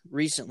job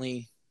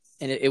recently,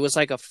 and it was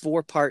like a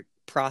 4-part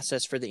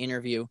process for the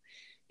interview.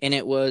 And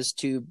it was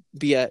to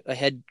be a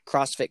head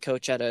CrossFit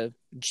coach at a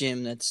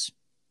gym that's,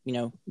 you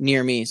know,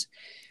 near me.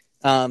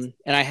 And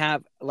I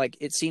have like,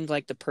 it seemed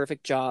like the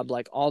perfect job.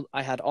 Like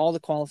I had all the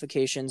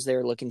qualifications they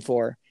were looking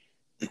for.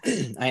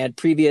 I had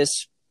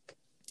previous,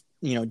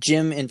 you know,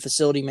 gym and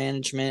facility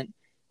management.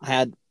 I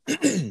had,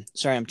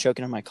 sorry, I'm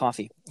choking on my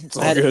coffee. It's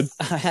all good.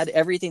 I had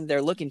everything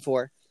they're looking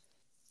for.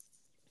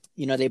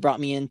 You know, they brought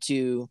me in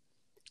to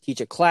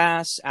teach a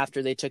class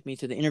after they took me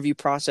through the interview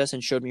process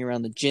and showed me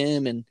around the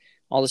gym and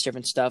all this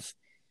different stuff.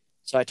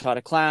 So I taught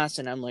a class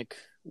and I'm like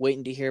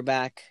waiting to hear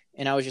back.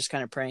 And I was just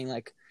kind of praying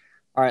like,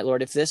 all right,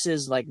 Lord, if this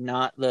is like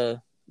not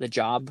the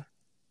job,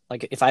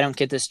 like if I don't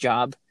get this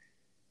job,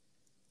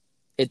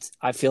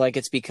 I feel like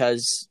it's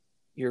because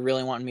you're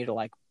really wanting me to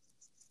like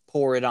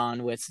pour it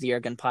on with the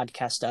Airgun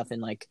podcast stuff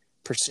and like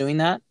pursuing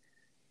that.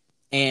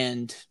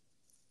 And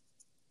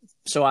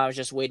so I was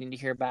just waiting to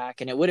hear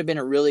back, and it would have been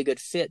a really good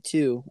fit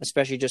too,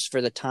 especially just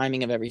for the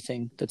timing of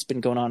everything that's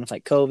been going on with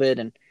like COVID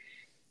and,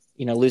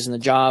 you know, losing the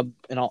job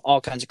and all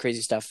kinds of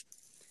crazy stuff.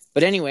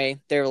 But anyway,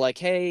 they were like,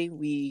 hey,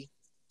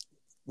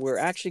 we're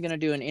actually going to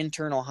do an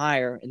internal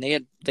hire. And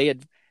they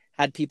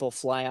had people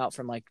fly out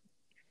from like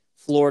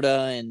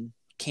Florida and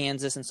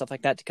Kansas and stuff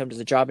like that to come to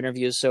the job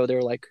interviews. So they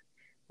were like,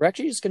 we're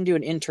actually just going to do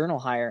an internal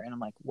hire. And I'm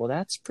like, well,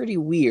 that's pretty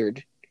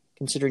weird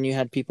considering you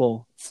had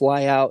people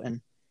fly out and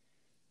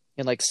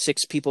like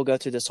 6 people go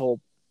through this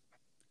whole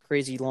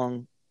crazy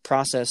long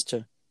process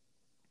to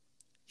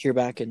hear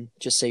back and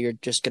just say you're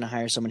just going to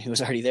hire someone who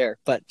was already there.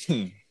 But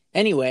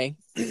anyway,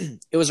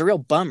 it was a real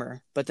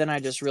bummer. But then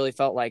I just really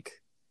felt like,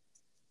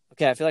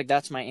 okay, I feel like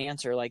that's my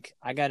answer. Like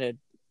I got to,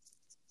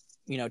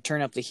 you know,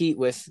 turn up the heat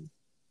with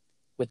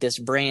this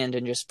brand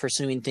and just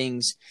pursuing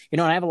things, you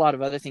know, and I have a lot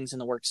of other things in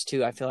the works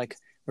too. I feel like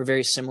we're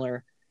very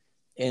similar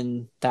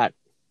in that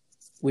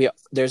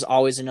there's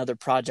always another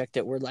project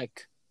that we're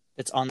like,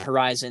 that's on the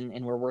horizon,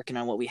 and we're working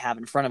on what we have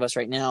in front of us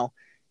right now.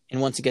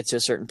 And once it gets to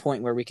a certain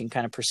point where we can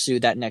kind of pursue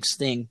that next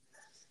thing,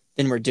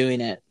 then we're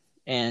doing it.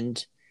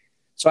 And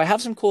so I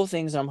have some cool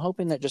things. And I'm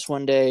hoping that just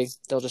one day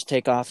they'll just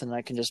take off and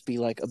I can just be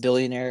like a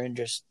billionaire and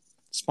just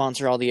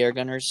sponsor all the air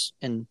gunners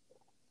and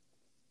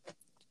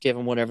give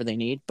them whatever they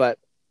need. But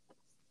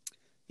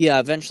yeah,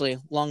 eventually,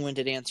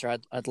 long-winded answer.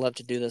 I'd love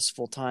to do this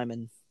full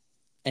time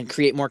and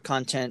create more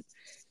content,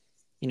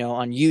 you know,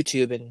 on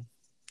YouTube and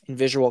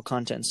visual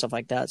content and stuff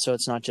like that. So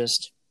it's not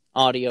just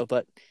audio,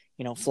 but,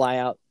 you know, fly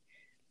out,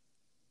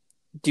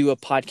 do a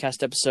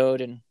podcast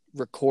episode and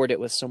record it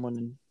with someone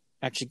and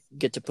actually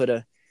get to put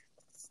a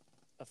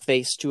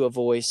face to a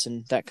voice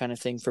and that kind of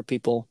thing for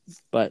people.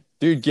 But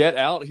dude, get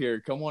out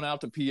here. Come on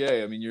out to PA.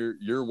 I mean,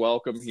 you're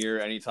welcome here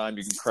anytime.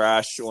 You can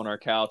crash on our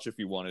couch if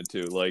you wanted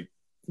to. Like,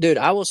 dude,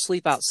 I will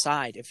sleep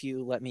outside if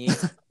you let me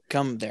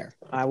come there.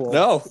 I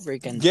will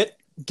freaking get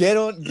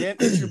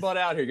your butt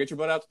out here. Get your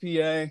butt out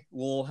to PA.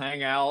 We'll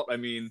hang out. I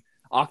mean,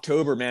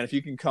 October, man, if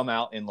you can come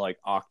out in like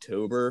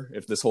October,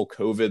 if this whole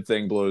COVID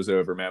thing blows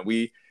over, man,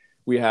 we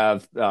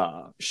have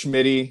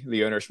Schmitty,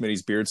 the owner of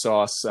Schmitty's Beard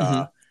Sauce.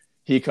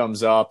 He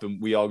comes up and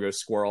we all go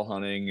squirrel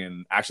hunting.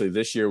 And actually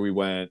this year we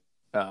went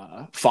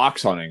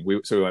fox hunting.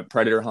 So we went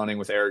predator hunting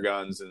with air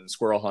guns and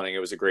squirrel hunting. It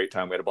was a great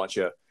time. We had a bunch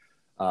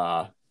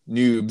of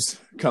noobs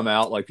come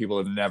out, like people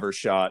have never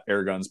shot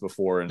air guns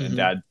before. And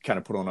Dad kind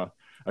of put on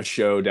a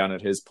show down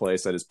at his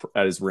place at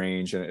his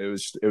range. And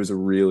it was a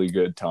really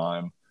good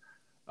time.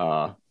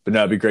 But no,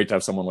 it'd be great to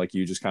have someone like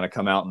you just kind of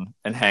come out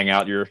and hang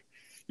out. You're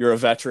a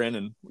veteran,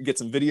 and get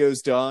some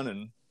videos done,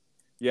 and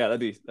yeah,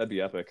 that'd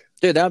be epic.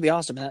 Dude, that would be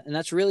awesome. And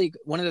that's really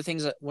one of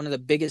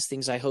the biggest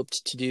things I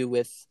hoped to do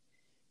with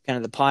kind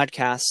of the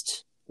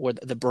podcast, or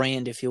the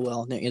brand, if you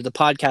will. The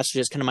podcast is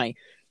just kind of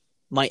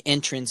my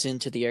entrance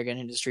into the airgun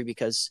industry,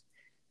 because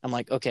I'm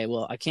like, okay,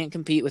 well, I can't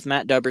compete with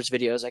Matt Dubber's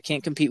videos. I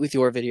can't compete with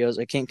your videos.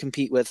 I can't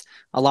compete with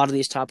a lot of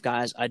these top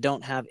guys. I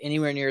don't have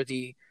anywhere near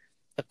the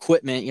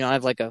equipment. I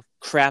have like a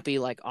crappy,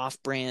 like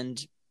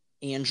off-brand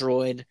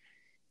Android,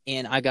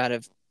 and I got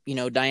a,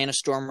 Diana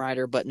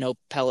Stormrider, but no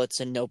pellets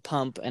and no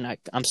pump. And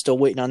I'm still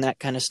waiting on that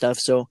kind of stuff.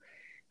 So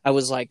I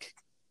was like,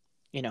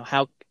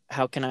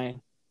 how can I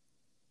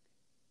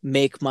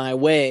make my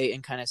way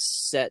and kind of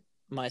set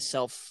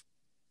myself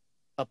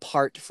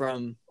apart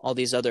from all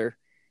these other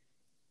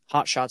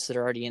hot shots that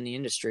are already in the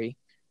industry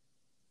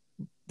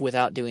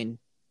without doing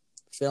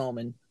film?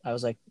 And I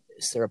was like,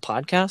 is there a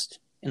podcast?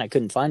 And I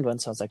couldn't find one.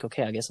 So I was like,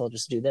 okay, I guess I'll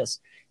just do this.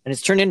 And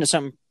it's turned into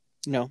something,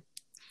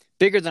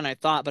 bigger than I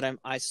thought, but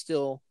I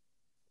still,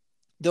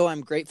 though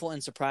I'm grateful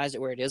and surprised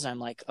at where it is, I'm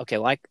like, okay,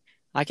 well,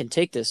 I can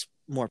take this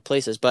more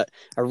places. But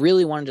I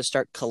really wanted to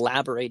start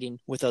collaborating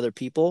with other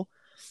people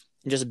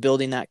and just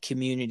building that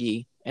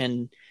community,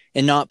 and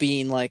not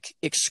being like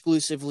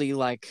exclusively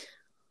like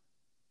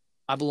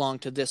I belong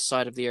to this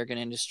side of the airgun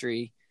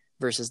industry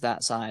versus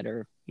that side,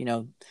 or,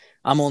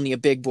 I'm only a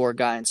big bore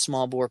guy and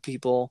small bore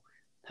people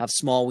have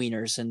small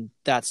wieners, and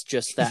that's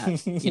just that,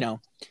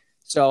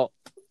 So,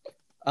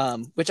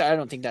 which I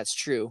don't think that's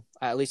true.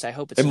 At least I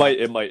hope it's not.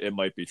 It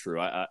might be true.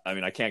 I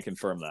mean, I can't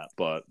confirm that,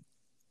 but.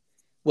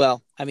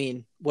 Well, I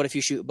mean, what if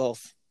you shoot both?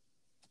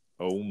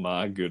 Oh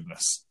my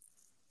goodness.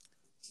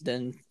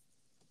 Then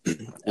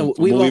we'll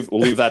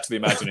leave that to the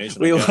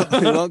imagination. we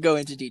won't go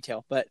into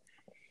detail, but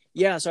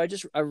yeah. So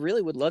I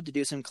really would love to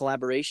do some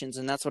collaborations,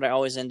 and that's what I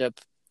always end up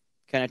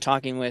kind of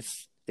talking with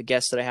the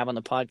guests that I have on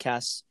the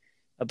podcast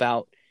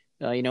about.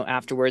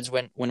 Afterwards,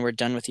 when we're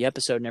done with the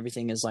episode and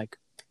everything, is like,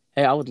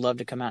 hey, I would love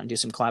to come out and do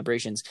some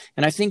collaborations.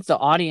 And I think the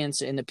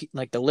audience and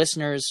the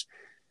listeners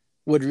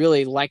would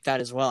really like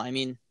that as well. I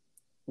mean,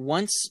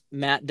 once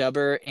Matt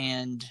Dubber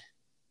and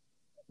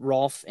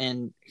Rolf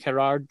and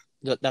Gerard,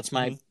 that's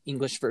my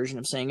English version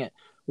of saying it,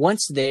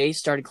 once they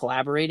started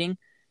collaborating,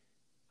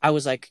 I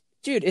was like,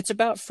 dude, it's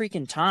about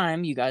freaking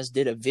time you guys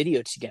did a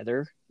video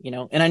together,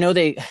 And I know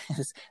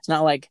it's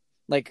not like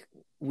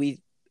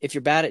if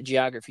you're bad at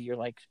geography, you're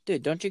like,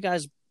 dude, don't you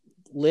guys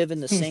live in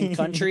the same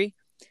country?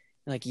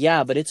 Like,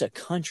 yeah, but it's a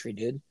country,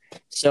 dude.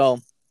 So,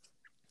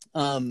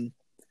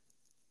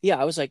 yeah,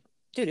 I was like,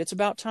 dude, it's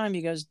about time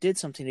you guys did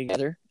something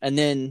together. And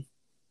then,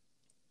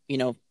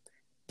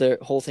 the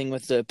whole thing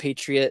with the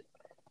Patriot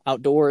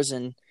Outdoors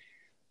and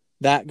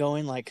that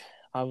going, like,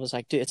 I was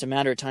like, dude, it's a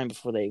matter of time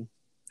before they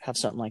have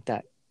something like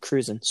that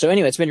cruising. So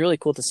anyway, it's been really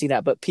cool to see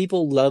that. But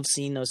people love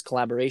seeing those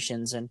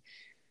collaborations, and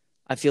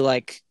I feel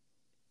like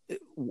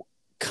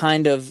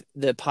kind of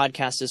the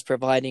podcast is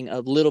providing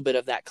a little bit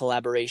of that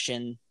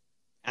collaboration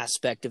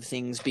aspect of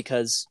things,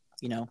 because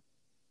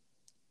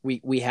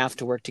we have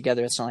to work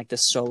together. It's not like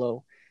this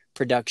solo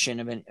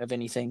production of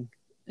anything,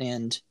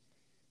 and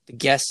the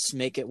guests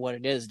make it what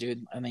it is,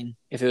 dude. I mean,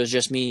 if it was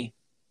just me,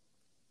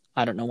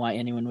 I don't know why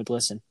anyone would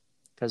listen,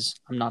 because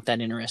I'm not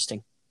that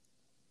interesting.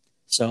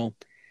 So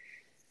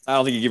I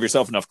don't think you give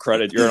yourself enough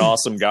credit. You're an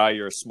awesome guy.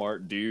 You're a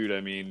smart dude.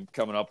 I mean,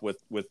 coming up with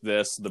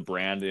this, the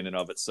brand in and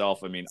of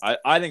itself, I mean,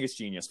 I think it's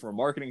genius from a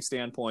marketing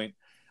standpoint.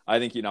 I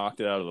think you knocked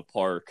it out of the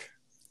park.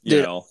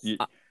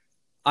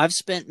 I've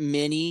spent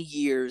many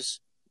years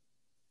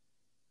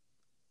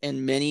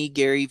and many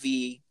Gary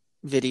V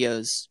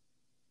videos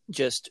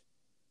just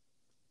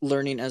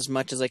learning as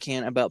much as I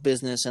can about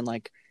business, and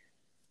like,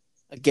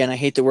 again, I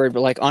hate the word,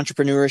 but like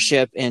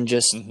entrepreneurship, and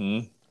just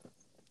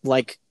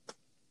like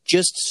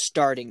just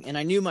starting. And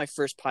I knew my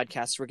first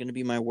podcasts were going to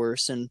be my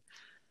worst, and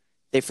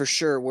they for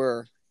sure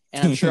were.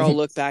 And I'm sure I'll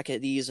look back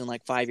at these in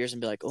like 5 years and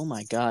be like, oh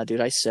my God,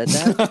 dude, I said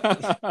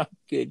that.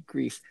 Good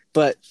grief.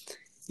 But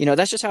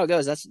that's just how it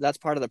goes. That's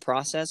part of the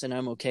process, and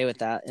I'm okay with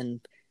that.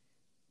 And,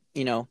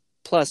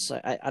 plus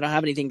I don't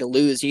have anything to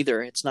lose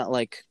either. It's not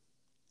like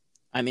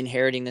I'm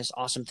inheriting this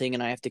awesome thing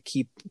and I have to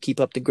keep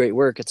up the great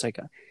work. It's like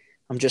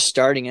I'm just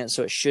starting it,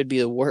 so it should be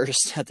the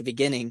worst at the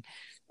beginning,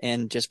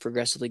 and just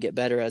progressively get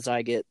better as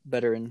I get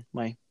better and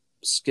my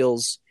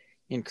skills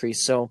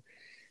increase. So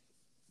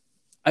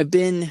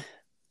it's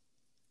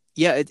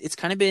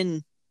kind of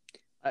been,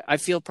 I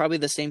feel probably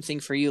the same thing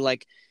for you.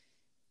 Like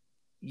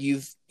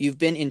you've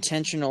been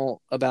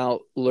intentional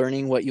about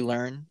learning what you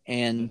learn,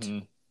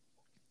 and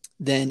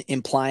then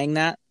applying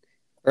that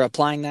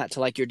to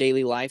like your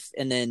daily life.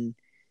 And then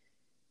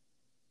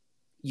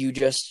you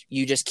just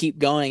keep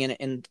going,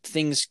 and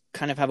things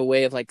kind of have a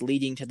way of like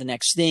leading to the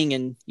next thing.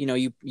 And,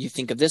 you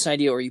think of this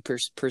idea, or you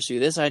pursue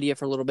this idea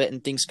for a little bit,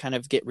 and things kind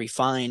of get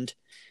refined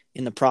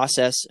in the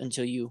process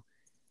until you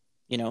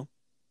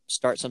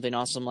start something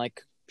awesome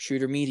like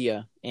Shooter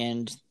Media.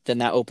 And then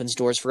that opens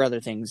doors for other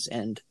things.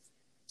 And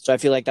so I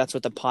feel like that's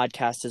what the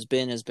podcast has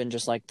been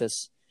just like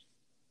this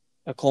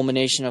a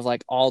culmination of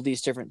like all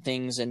these different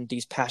things and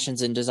these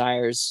passions and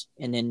desires,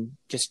 and then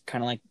just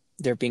kind of like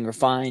they're being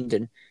refined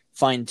and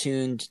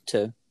fine-tuned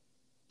to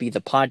be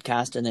the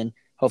podcast. And then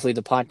hopefully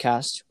the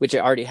podcast, which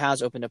it already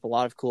has, opened up a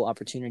lot of cool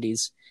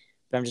opportunities,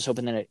 but I'm just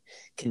hoping that it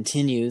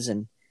continues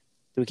and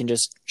we can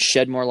just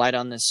shed more light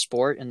on this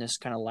sport and this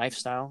kind of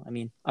lifestyle. I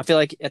mean, I feel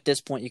like at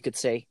this point you could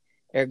say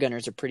air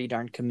gunners are pretty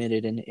darn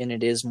committed, and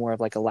it is more of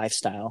like a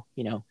lifestyle,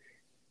 you know,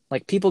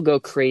 like people go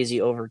crazy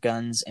over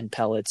guns and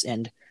pellets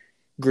and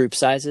group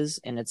sizes.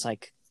 And it's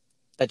like,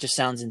 that just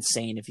sounds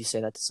insane if you say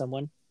that to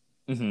someone.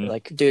 Mm-hmm.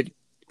 Like, dude,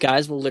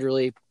 guys will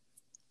literally,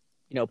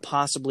 you know,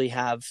 possibly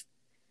have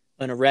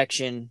an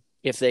erection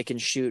if they can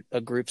shoot a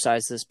group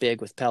size this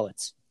big with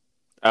pellets.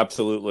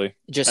 Absolutely.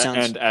 It just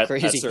sounds and at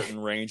crazy.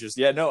 certain ranges.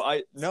 Yeah,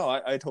 I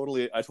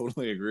totally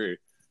agree.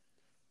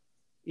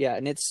 Yeah.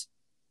 And it's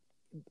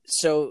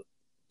a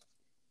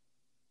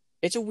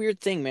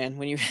weird thing, man,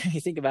 when you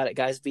think about it,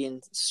 guys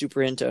being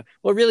super into,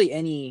 well, really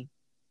any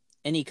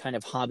kind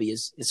of hobby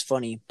is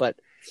funny, but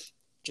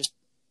just,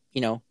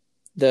 you know,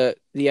 the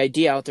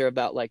idea out there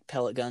about like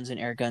pellet guns and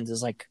air guns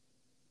is like,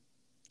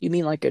 you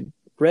mean like a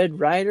Red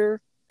Ryder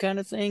kind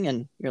of thing?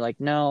 And you're like,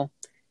 no,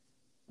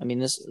 I mean,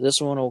 this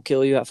one will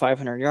kill you at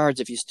 500 yards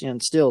if you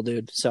stand still,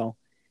 dude. So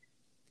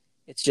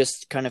it's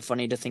just kind of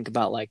funny to think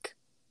about, like,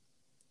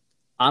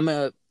 I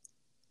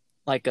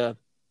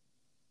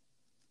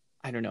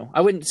don't know. I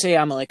wouldn't say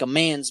I'm like a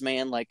man's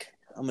man. Like,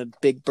 I'm a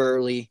big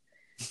burly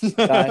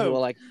guy who will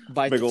like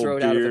bite the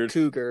throat out of a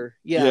cougar.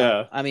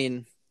 Yeah. I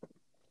mean,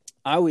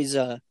 I always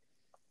kind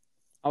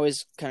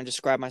of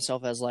describe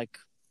myself as like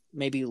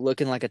maybe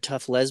looking like a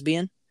tough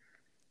lesbian.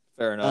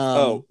 Fair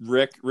enough.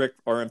 Rick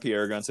RMP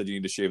Airgun said you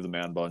need to shave the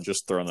man bun.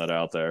 Just throwing that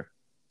out there.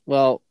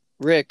 Well,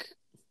 Rick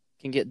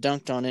can get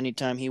dunked on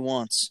anytime he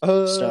wants.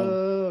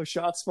 Oh,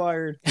 shots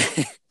fired.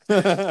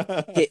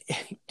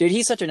 Dude,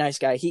 he's such a nice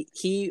guy.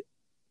 He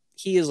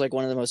is like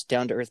one of the most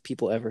down to earth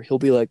people ever. He'll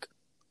be like,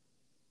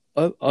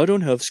 I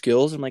don't have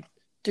skills. I'm like,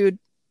 dude,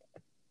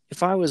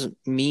 if I was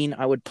mean,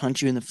 I would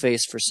punch you in the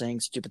face for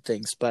saying stupid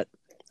things, but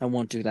I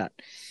won't do that.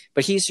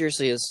 But he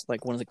seriously is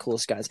like one of the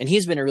coolest guys, and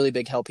he's been a really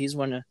big help. He's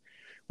one of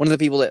the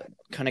people that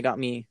kind of got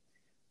me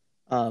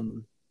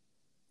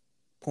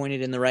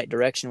pointed in the right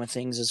direction with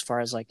things as far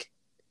as like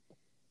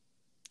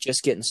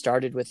just getting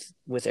started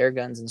with air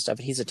guns and stuff.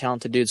 And he's a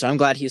talented dude, so I'm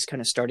glad he's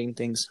kind of starting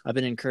things. I've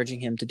been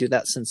encouraging him to do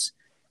that since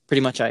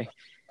pretty much I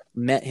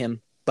met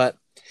him. But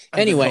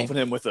anyway, helping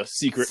him with a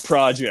secret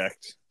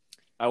project.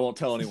 I won't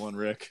tell anyone,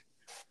 Rick.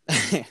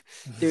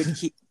 Dude,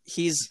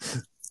 he's.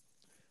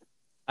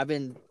 I've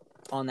been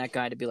on that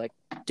guy to be like,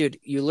 dude,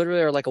 you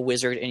literally are like a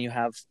wizard, and you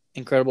have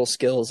incredible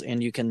skills,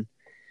 and you can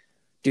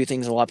do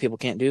things a lot of people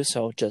can't do.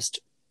 So just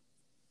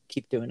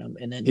keep doing them.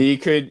 And then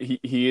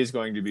he is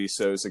going to be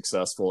so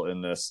successful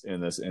in this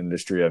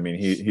industry. I mean,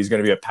 he's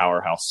going to be a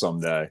powerhouse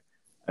someday.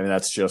 I mean,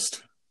 that's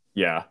just,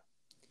 yeah.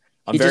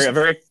 I'm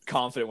very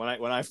confident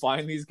when I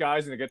find these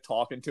guys and I get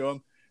talking to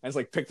them and it's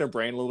like pick their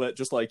brain a little bit,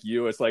 just like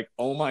you. It's like,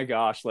 oh my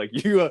gosh, like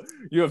you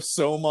have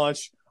so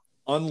much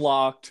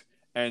unlocked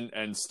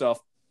and stuff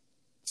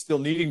still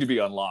needing to be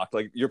unlocked.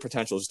 Like your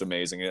potential is just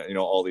amazing. You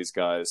know, all these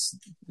guys,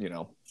 you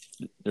know,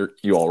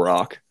 you all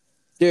rock.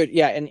 Dude,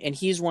 yeah, and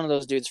he's one of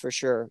those dudes for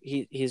sure.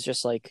 He's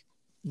just like,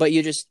 but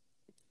you just,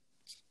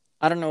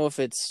 I don't know if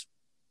it's,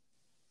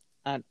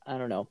 I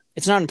don't know.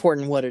 It's not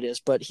important what it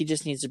is, but he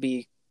just needs to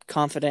be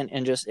confident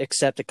and just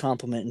accept a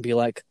compliment and be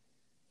like,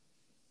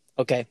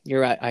 okay,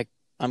 you're right.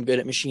 I'm good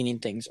at machining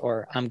things,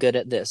 or I'm good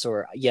at this,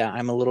 or yeah,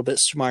 I'm a little bit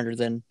smarter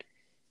than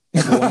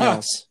everyone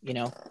else, you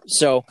know?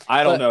 So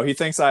I don't know. He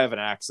thinks I have an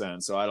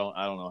accent, so I don't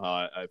know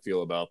how I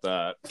feel about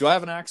that. Do I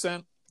have an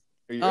accent?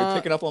 Are you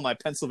picking up on my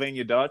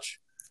Pennsylvania Dutch?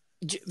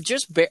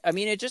 I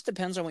mean, it just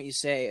depends on what you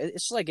say.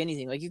 It's like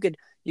anything. Like you could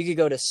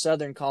go to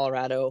southern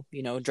Colorado,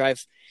 you know,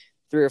 drive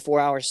 3 or 4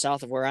 hours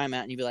south of where I'm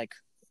at, and you'd be like,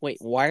 wait,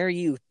 why are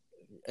you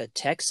a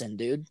Texan,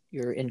 dude?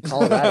 You're in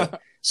Colorado.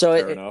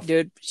 So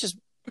dude, it's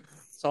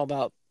all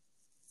about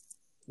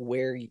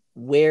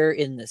where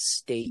in the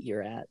state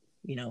you're at,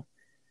 you know?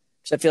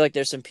 So I feel like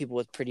there's some people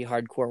with pretty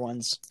hardcore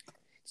ones.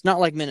 It's not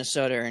like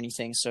Minnesota or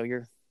anything, so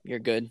you're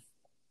good.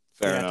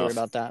 Fair enough. You don't have to worry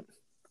about that.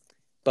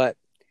 But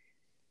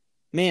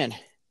man,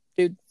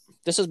 dude,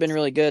 this has been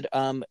really good.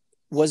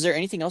 Was there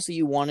anything else that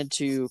you wanted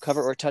to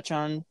cover or touch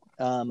on,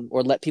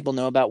 or let people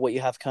know about what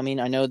you have coming?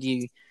 I know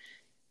you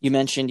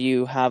mentioned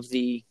you have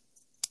the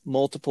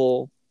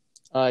multiple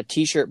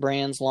t-shirt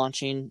brands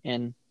launching,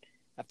 and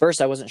at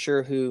first I wasn't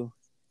sure who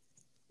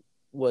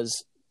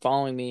was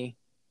following me.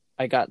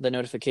 I got the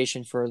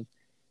notification for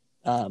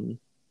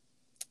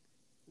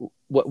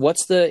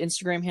what's the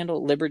Instagram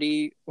handle?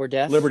 Liberty or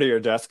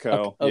Death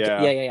Co.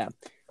 Okay. Yeah.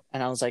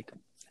 And I was like,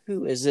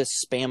 who is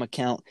this spam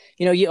account?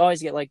 You know, you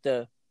always get like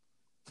the,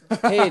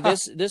 hey,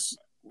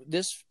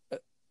 this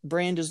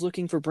brand is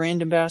looking for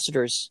brand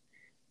ambassadors.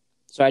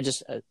 So I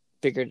just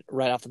figured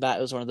right off the bat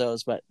it was one of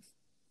those, but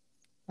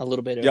a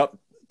little bit of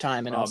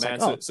time, and I was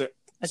like,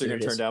 so you're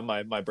gonna turn down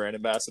my brand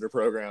ambassador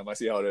program. I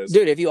see how it is,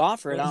 dude. If you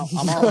offer it, I'm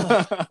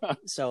all.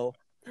 So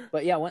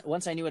But yeah,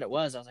 once I knew what it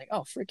was, I was like,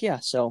 oh, frick yeah.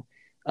 So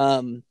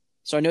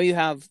I know you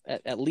have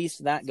at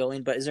least that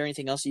going, but is there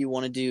anything else that you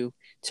want to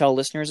tell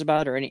listeners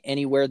about, or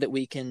anywhere that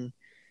we can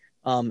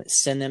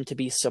send them to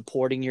be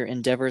supporting your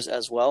endeavors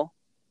as well?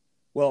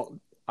 Well,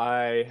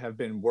 I have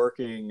been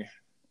working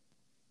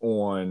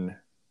on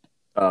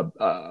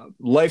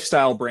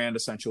lifestyle brand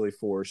essentially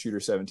for Shooter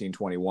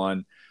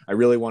 1721. I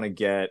really want to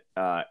get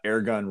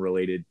airgun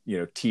related,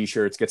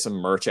 t-shirts, get some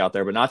merch out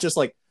there, but not just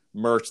like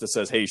merch that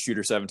says, hey, Shooter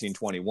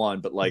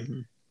 1721, but like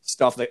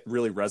stuff that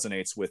really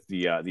resonates with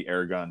the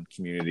airgun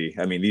community.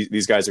 I mean,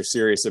 these guys are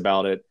serious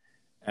about it,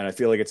 and I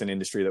feel like it's an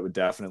industry that would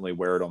definitely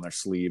wear it on their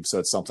sleeve. So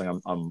it's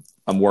something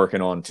I'm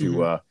working on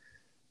to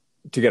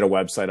get a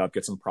website up,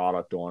 get some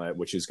product on it,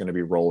 which is going to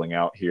be rolling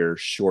out here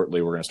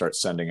shortly. We're going to start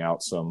sending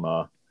out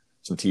some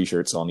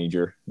t-shirts. I'll need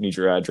your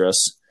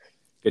address,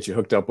 get you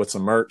hooked up with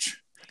some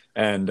merch,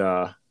 and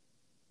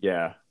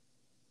yeah,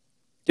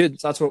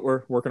 dude, so that's what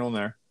we're working on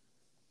there.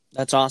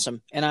 That's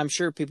awesome, and I'm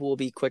sure people will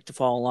be quick to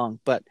follow along.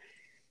 But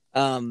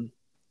I've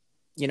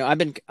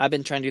been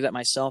trying to do that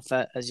myself,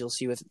 as you'll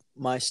see with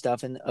my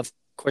stuff, and of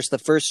course the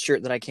first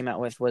shirt that I came out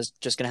with was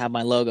just going to have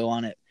my logo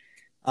on it.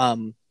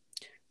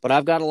 But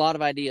I've got a lot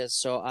of ideas,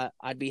 so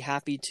I'd be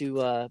happy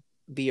to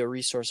be a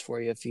resource for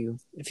you if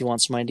you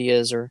want some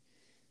ideas or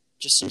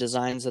just some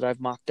designs that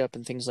I've mocked up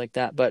and things like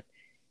that. But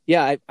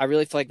yeah, I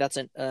really feel like that's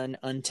an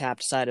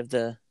untapped side of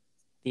the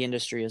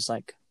industry, is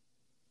like,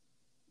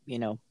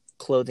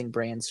 clothing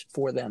brands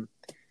for them.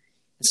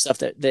 Stuff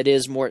that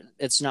is more,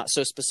 it's not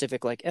so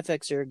specific like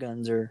FX air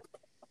guns or,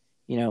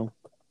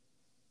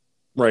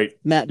 right,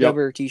 Matt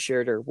Dubber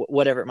t-shirt or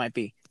whatever it might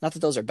be. Not that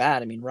those are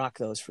bad. I mean, rock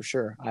those for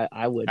sure.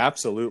 I would.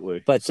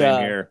 Absolutely. But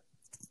same here.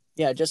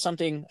 Yeah, just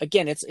something,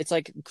 again, it's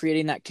like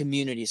creating that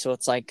community. So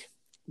it's like,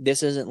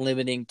 this isn't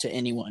limiting to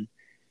anyone,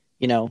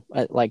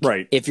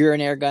 right. If you're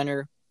an air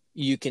gunner,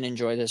 you can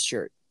enjoy this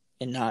shirt,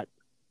 and not,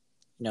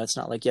 it's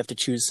not like you have to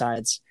choose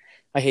sides.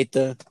 I hate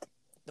the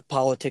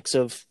politics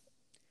of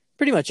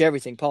pretty much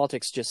everything.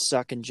 Politics just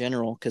suck in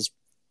general because,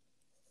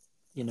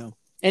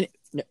 and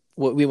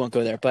we won't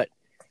go there, but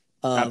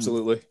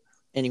absolutely.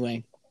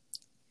 Anyway,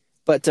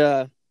 but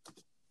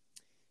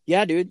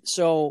yeah, dude.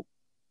 So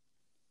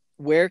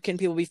where can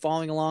people be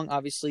following along?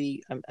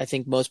 Obviously, I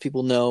think most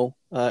people know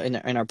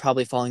and are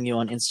probably following you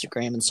on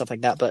Instagram and stuff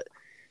like that, but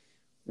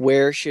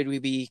where should we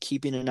be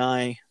keeping an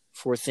eye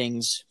for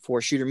things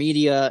for Shooter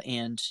Media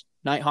and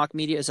Nighthawk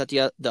Media? Is that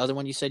the other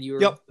one you said you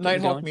were? Yep,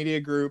 Nighthawk Media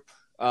Group.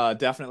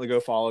 Definitely go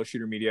follow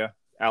Shooter Media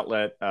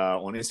outlet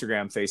on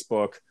Instagram,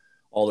 Facebook,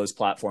 all those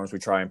platforms. We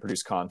try and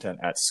produce content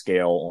at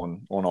scale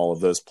on all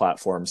of those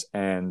platforms.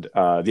 And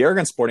the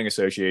Airgun Sporting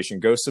Association,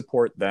 go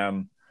support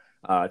them.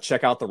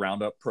 Check out the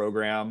Roundup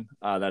program.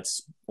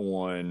 That's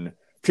on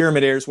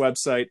Pyramid Air's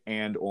website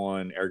and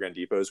on Airgun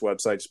Depot's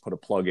website. Just put a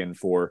plug in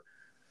for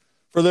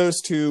those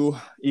two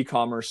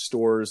e-commerce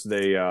stores.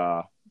 They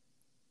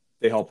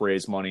help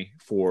raise money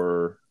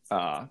for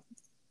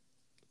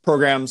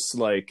programs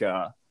like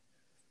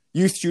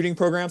youth shooting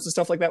programs and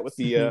stuff like that with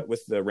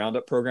the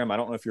Roundup program. I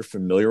don't know if you're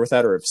familiar with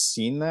that or have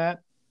seen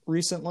that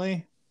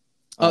recently.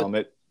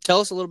 Tell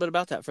us a little bit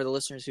about that for the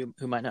listeners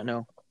who might not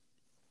know.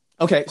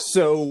 Okay,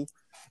 so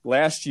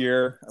last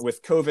year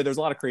with COVID, there's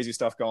a lot of crazy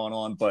stuff going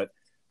on, but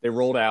they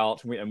rolled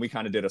out, and we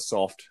kind of did a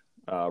soft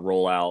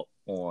rollout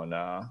on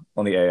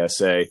the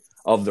ASA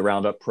of the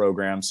Roundup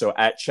program. So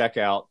at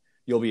checkout,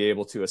 you'll be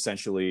able to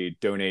essentially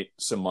donate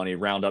some money,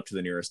 round up to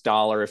the nearest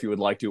dollar if you would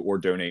like to, or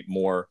donate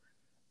more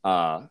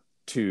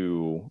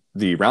to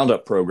the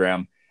Roundup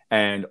program.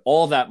 And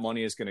all of that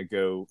money is going to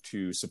go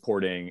to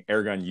supporting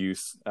airgun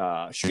youth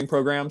shooting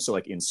programs. So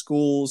like in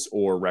schools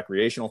or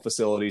recreational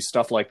facilities,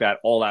 stuff like that.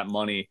 All that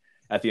money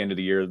at the end of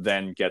the year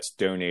then gets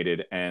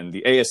donated. And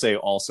the ASA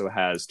also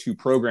has two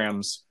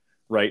programs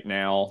right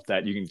now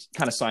that you can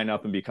kind of sign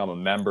up and become a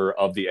member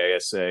of the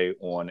ASA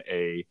on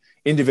a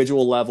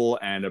individual level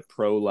and a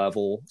pro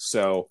level.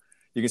 So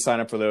you can sign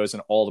up for those,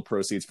 and all the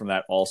proceeds from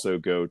that also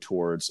go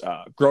towards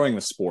growing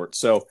the sport.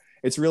 So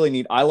it's really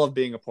neat. I love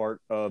being a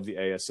part of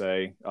the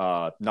ASA,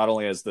 not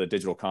only as the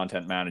digital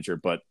content manager,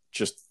 but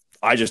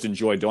I just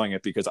enjoy doing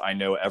it because I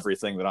know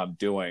everything that I'm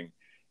doing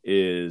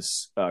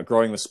is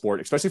growing the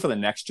sport, especially for the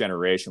next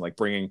generation. Like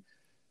bringing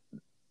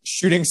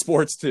shooting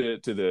sports to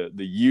the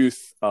youth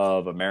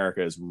of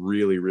America is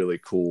really, really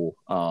cool.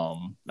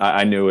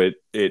 I knew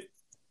it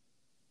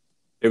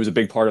was a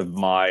big part of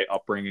my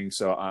upbringing,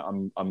 so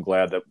I'm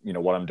glad that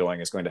what I'm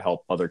doing is going to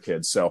help other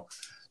kids. So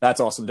that's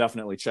awesome.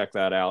 Definitely check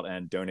that out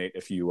and donate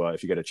if you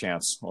get a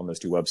chance on those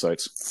two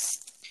websites.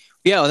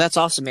 Yeah, well, that's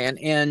awesome, man.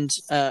 And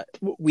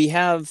we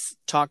have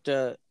talked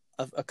a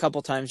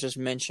couple times, just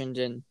mentioned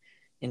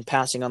in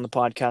passing on the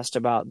podcast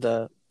about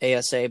the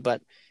ASA,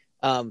 but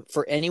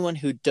for anyone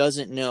who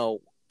doesn't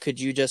know, could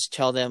you just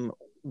tell them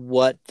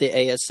what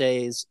the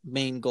ASA's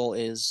main goal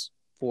is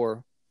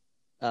for,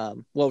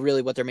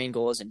 really what their main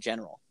goal is in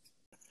general?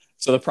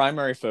 So the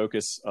primary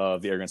focus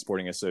of the Airgun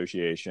Sporting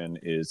Association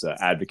is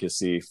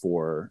advocacy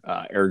for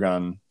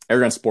airgun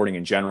sporting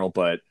in general,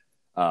 but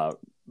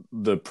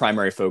the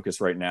primary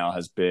focus right now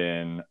has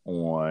been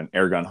on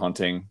air gun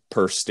hunting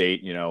per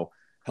state,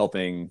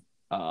 helping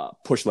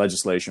push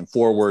legislation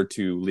forward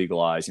to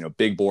legalize,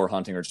 big bore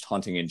hunting or just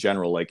hunting in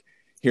general. Like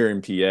here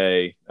in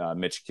PA,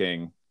 Mitch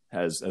King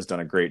has done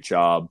a great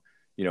job,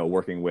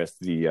 working with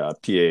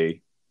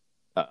the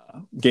PA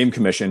Game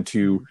Commission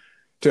to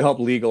help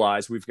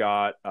legalize. We've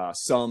got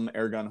some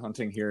air gun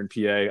hunting here in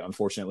PA.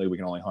 Unfortunately, we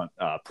can only hunt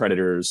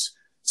predators,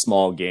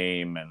 small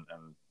game, and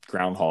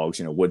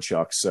groundhogs,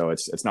 woodchucks. So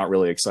it's not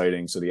really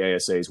exciting. So the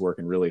ASA is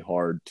working really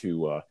hard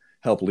to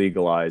help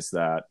legalize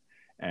that,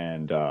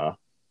 and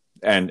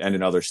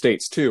in other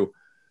states too.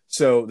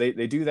 So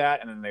they do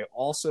that, and then they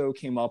also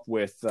came up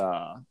with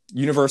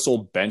universal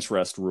bench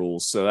rest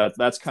rules. So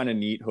that's kind of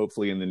neat.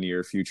 Hopefully, in the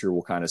near future,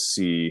 we'll kind of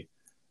see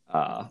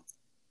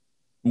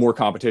more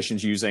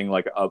competitions using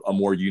like a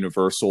more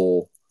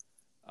universal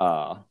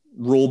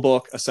rule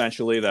book,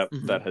 essentially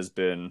that has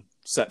been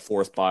set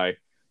forth by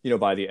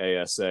by the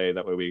ASA.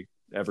 That way,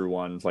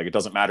 everyone, like, it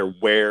doesn't matter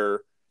where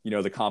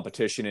the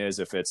competition is,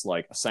 if it's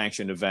like a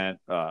sanctioned event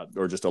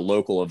or just a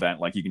local event,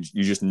 like you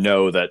just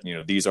know that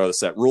these are the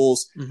set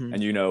rules,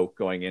 and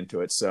going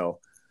into it. So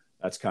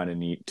that's kind of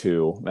neat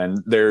too.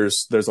 And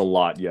there's a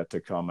lot yet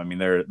to come. I mean,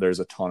 there's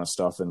a ton of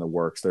stuff in the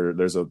works.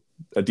 There's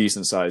a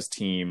decent sized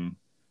team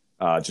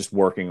just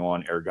working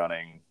on air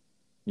gunning,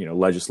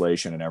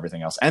 legislation and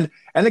everything else, and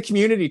the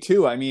community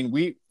too. I mean,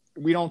 we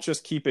don't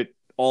just keep it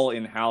all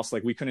in house.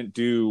 Like, we couldn't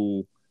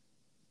do,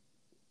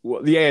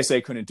 the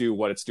ASA couldn't do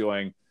what it's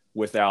doing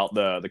without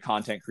the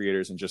content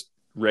creators and just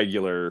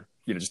regular,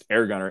 just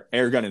air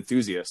gun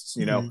enthusiasts.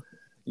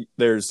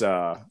 There's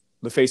the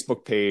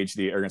Facebook page,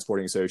 the Air Gun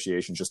Sporting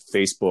Association, just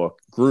Facebook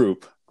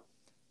group,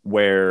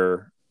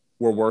 where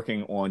we're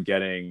working on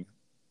getting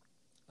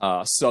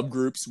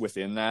subgroups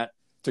within that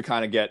to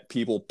kind of get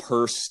people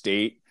per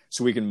state,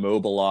 so we can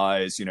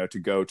mobilize, to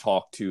go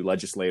talk to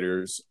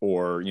legislators,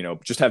 or,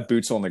 just have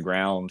boots on the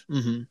ground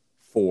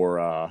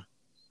for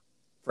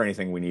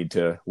anything we need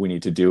to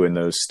do in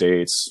those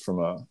states from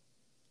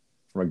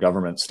a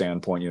government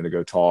standpoint, to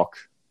go talk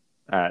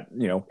at,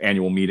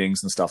 annual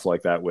meetings and stuff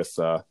like that with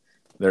the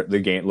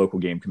local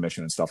game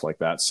commission and stuff like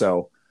that.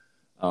 So,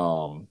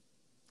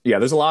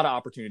 there's a lot of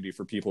opportunity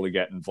for people to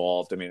get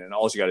involved. I mean, and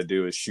all you got to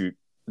do is shoot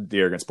the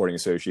Air Gun Sporting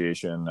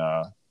Association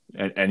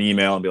an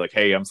email and be like,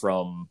 hey, I'm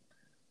from,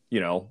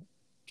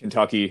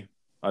 Kentucky.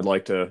 I'd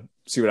like to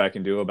see what I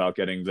can do about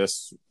getting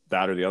this,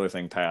 that, or the other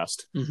thing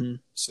passed.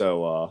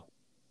 So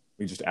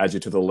we just add you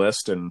to the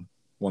list, and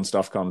when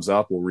stuff comes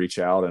up, we'll reach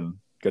out and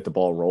get the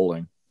ball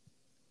rolling.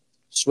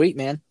 Sweet,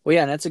 man. Well,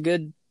 yeah, and it's a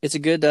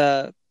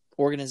good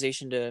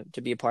organization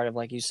to be a part of,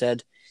 like you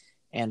said.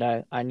 And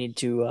I need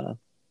to,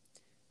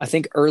 I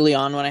think early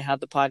on when I had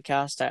the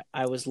podcast,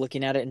 I was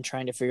looking at it and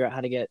trying to figure out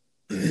how to get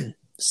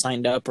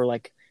signed up or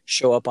like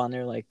show up on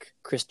there like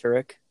Chris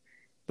Turek,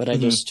 but I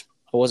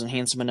wasn't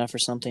handsome enough or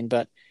something.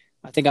 But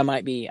I think I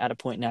might be at a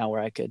point now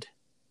where I could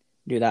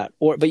do that.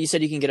 But you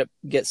said you can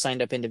get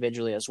signed up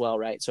individually as well,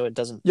 right? So it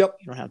doesn't, you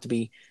don't have to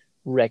be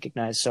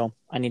recognized. So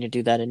I need to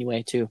do that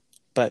anyway too.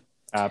 But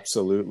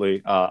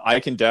absolutely,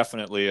 I can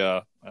definitely.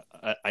 I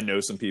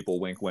know some people.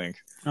 Wink, wink.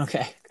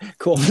 Okay,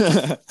 cool.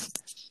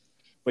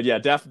 But yeah,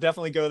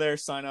 definitely go there,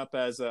 sign up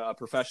as a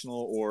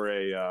professional or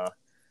an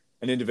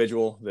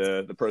individual.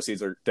 The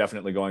proceeds are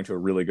definitely going to a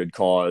really good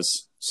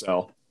cause.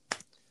 So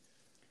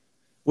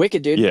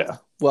wicked, dude. Yeah.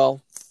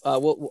 Well,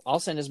 I'll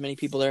send as many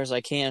people there as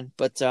I can.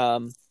 But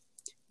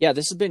yeah,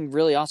 this has been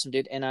really awesome,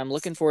 dude. And I'm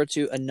looking forward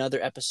to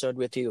another episode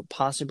with you,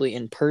 possibly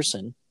in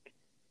person.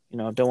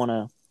 Don't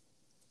want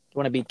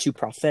to be too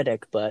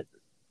prophetic, but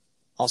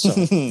also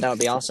that would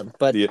be awesome.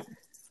 But yeah,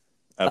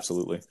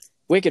 absolutely.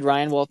 Wicked,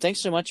 Ryan. Well,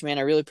 thanks so much, man.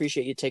 I really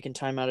appreciate you taking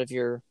time out of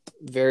your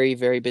very,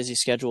 very busy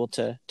schedule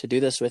to do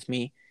this with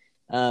me.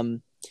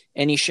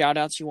 Any shout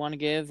outs you want to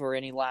give, or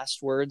any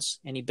last words,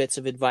 any bits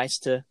of advice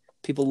to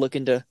people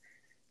looking to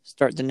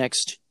start the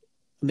next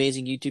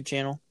amazing YouTube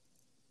channel?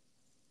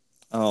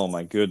 Oh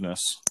my goodness.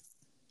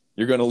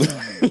 You're going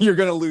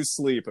to lose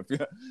sleep if you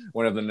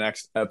want to have the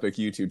next epic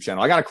YouTube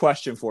channel. I got a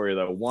question for you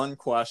though. One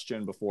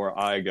question before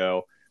I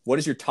go. What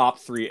is your top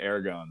 3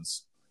 air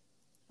guns?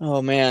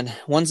 Oh man,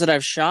 ones that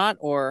I've shot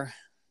or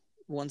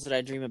ones that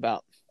I dream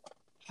about?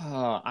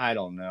 I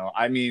don't know.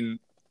 I mean,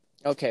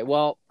 okay,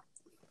 well,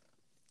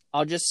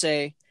 I'll just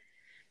say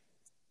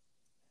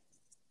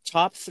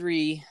top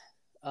 3.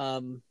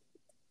 One's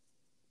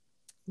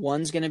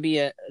going to be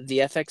the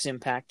FX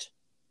Impact.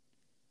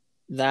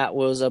 That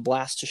was a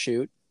blast to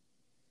shoot.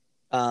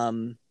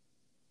 So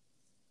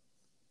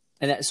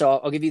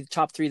I'll give you the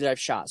top 3 that I've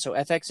shot. So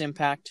FX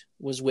Impact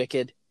was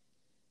wicked.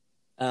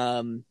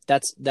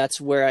 That's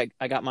where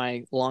I got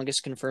my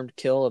longest confirmed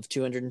kill of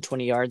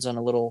 220 yards on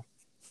a little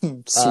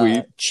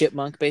sweet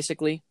chipmunk,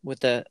 basically,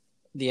 with the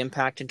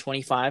Impact in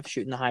 25,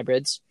 shooting the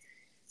hybrids.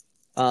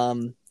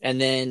 And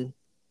then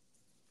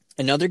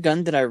another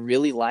gun that I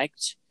really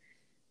liked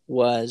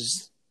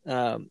was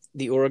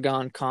the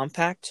Oregon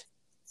Compact.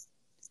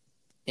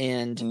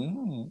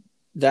 And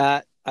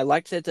that I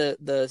liked that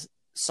the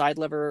side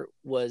lever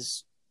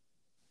was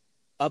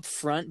up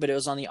front, but it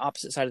was on the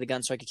opposite side of the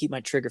gun, so I could keep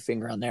my trigger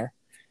finger on there.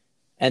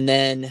 And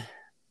then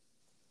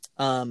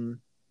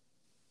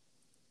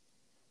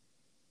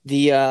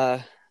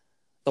the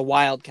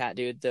Wildcat,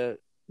 dude, the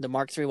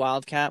Mark III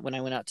Wildcat, when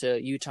I went out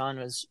to Utah and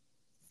was,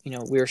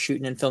 we were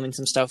shooting and filming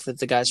some stuff with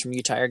the guys from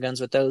Utah Air Guns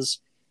with those.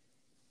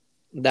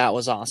 That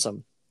was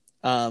awesome.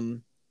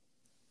 And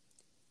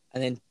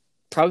then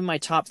probably my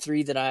top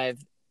 3 that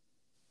I've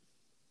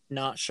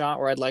not shot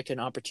or I'd like an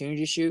opportunity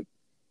to shoot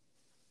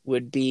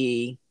would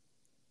be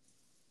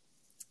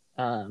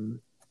a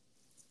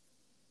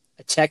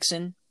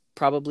Texan,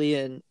 probably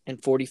in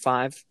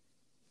 45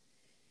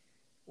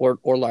 or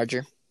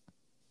larger.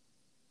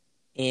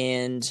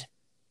 And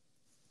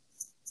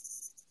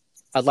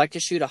I'd like to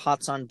shoot a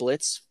Hatsan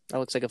Blitz. That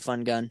looks like a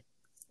fun gun.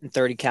 In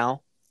 30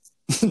 cal.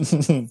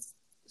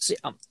 See,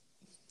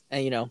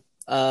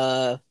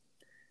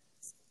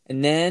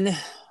 and then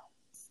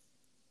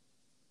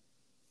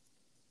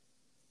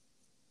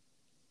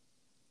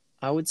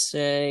I would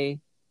say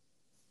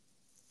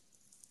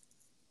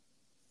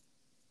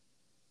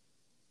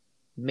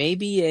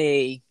maybe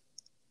a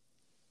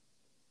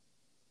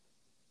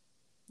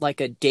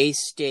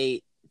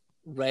Daystate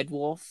Red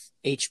Wolf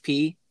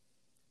HP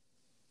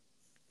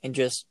and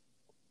just,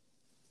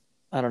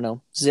 I don't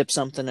know, zip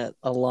something at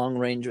a long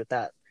range with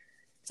that.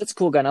 That's a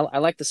cool gun. I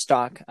like the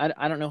stock.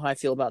 I don't know how I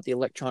feel about the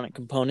electronic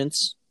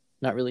components.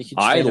 Not really a huge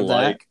fan of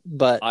that.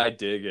 But I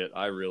dig it.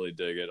 I really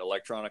dig it.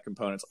 Electronic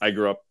components. I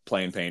grew up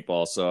playing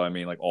paintball, so I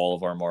mean, like all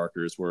of our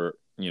markers were,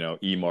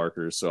 E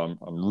markers. So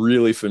I'm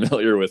really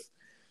familiar with,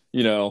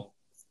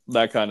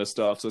 that kind of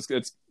stuff. So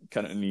it's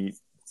kind of neat.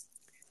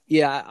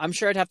 Yeah, I'm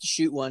sure I'd have to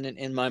shoot one, and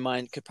in my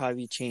mind could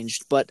probably be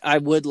changed. But I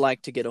would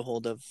like to get a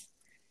hold of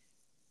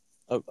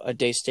a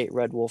Daystate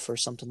Red Wolf or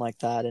something like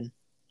that and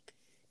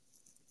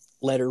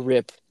let her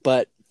rip.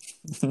 But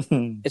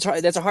it's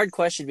hard. That's a hard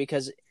question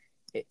because,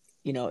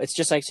 it's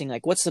just like saying,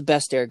 like, what's the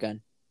best air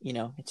gun?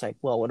 It's like,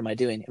 well, what am I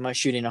doing? Am I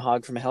shooting a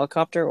hog from a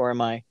helicopter or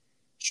am I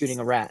shooting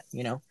a rat?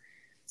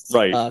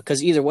 Right.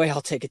 Because either way,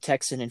 I'll take a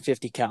Texan in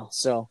 50 cal.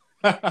 So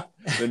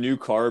the new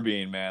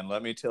carbine, man.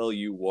 Let me tell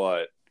you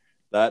what,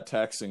 that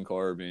Texan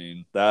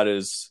carbine. That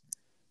is,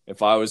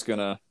 if I was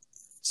gonna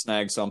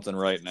snag something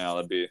right now,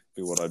 that'd be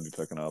what I'd be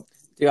picking up.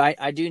 Dude,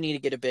 I do need to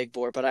get a big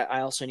bore, but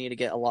I also need to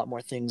get a lot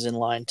more things in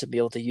line to be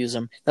able to use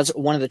them. That's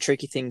one of the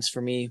tricky things for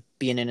me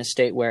being in a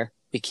state where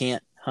we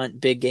can't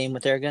hunt big game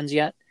with air guns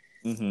yet.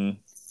 Mm-hmm.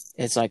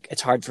 It's like,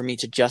 it's hard for me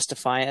to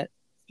justify it,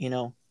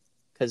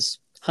 because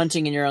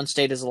hunting in your own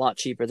state is a lot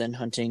cheaper than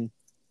hunting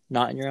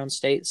not in your own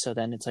state. So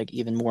then it's like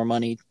even more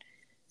money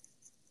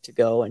to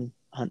go and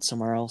hunt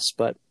somewhere else.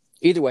 But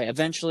either way,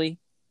 eventually,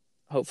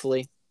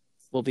 hopefully,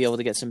 we'll be able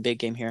to get some big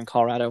game here in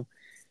Colorado.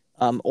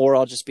 Or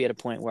I'll just be at a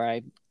point where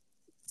I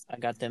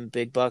got them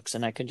big bucks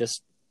and I can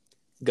just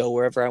go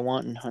wherever I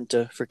want and hunt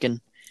a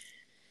freaking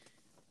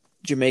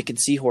Jamaican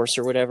seahorse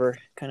or whatever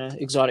kind of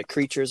exotic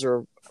creatures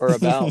are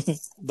about.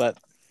 But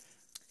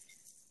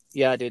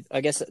yeah, dude, I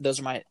guess those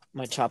are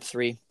my top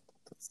 3.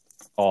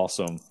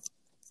 Awesome.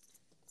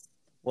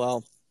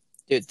 Well,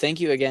 dude, thank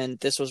you again.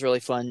 This was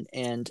really fun,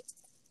 and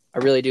I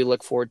really do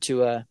look forward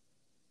to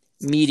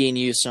meeting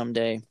you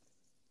someday.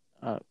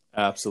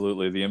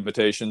 Absolutely. The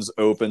invitation's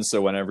open,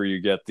 so whenever you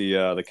get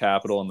the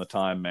capital and the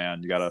time,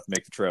 man, you got to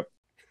make the trip.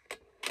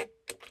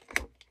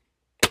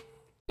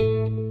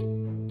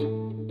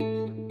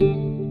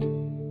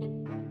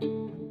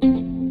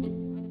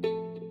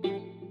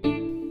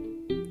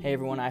 Hey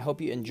everyone, I hope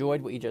you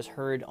enjoyed what you just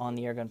heard on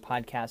the Airgun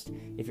Podcast.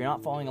 If you're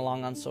not following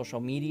along on social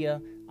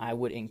media, I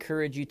would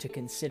encourage you to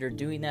consider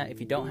doing that.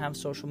 If you don't have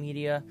social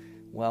media,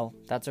 well,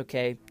 that's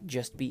okay.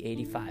 Just be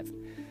 85.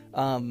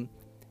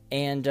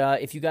 And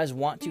if you guys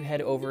want to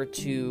head over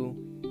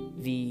to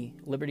the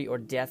Liberty or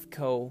Death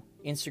Co.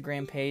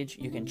 Instagram page,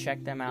 you can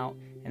check them out,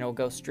 and it'll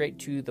go straight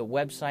to the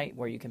website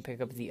where you can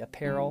pick up the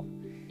apparel.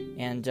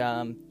 And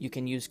you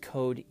can use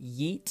code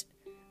YEET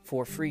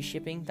for free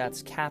shipping.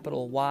 That's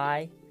capital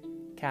Y,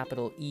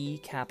 capital E,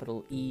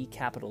 capital E,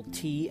 capital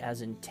T,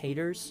 as in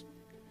taters.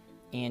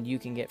 And you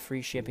can get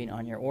free shipping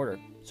on your order.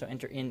 So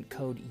enter in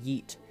code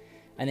YEET.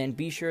 And then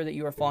be sure that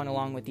you are following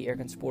along with the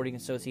Airgun Sporting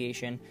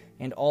Association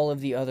and all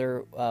of the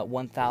other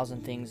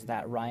 1,000 things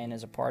that Ryan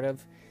is a part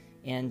of.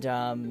 And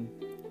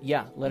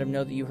let him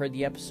know that you heard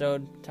the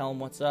episode. Tell him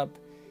what's up.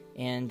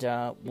 And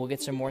we'll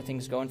get some more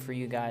things going for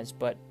you guys.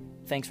 But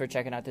thanks for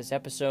checking out this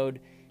episode.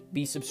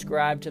 Be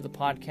subscribed to the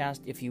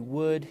podcast if you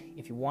would.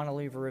 If you want to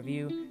leave a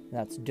review,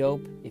 that's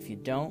dope. If you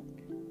don't,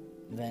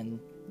 then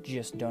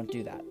just don't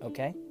do that,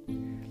 okay?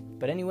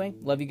 But anyway,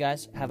 love you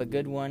guys. Have a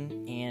good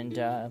one.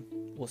 And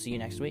we'll see you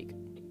next week.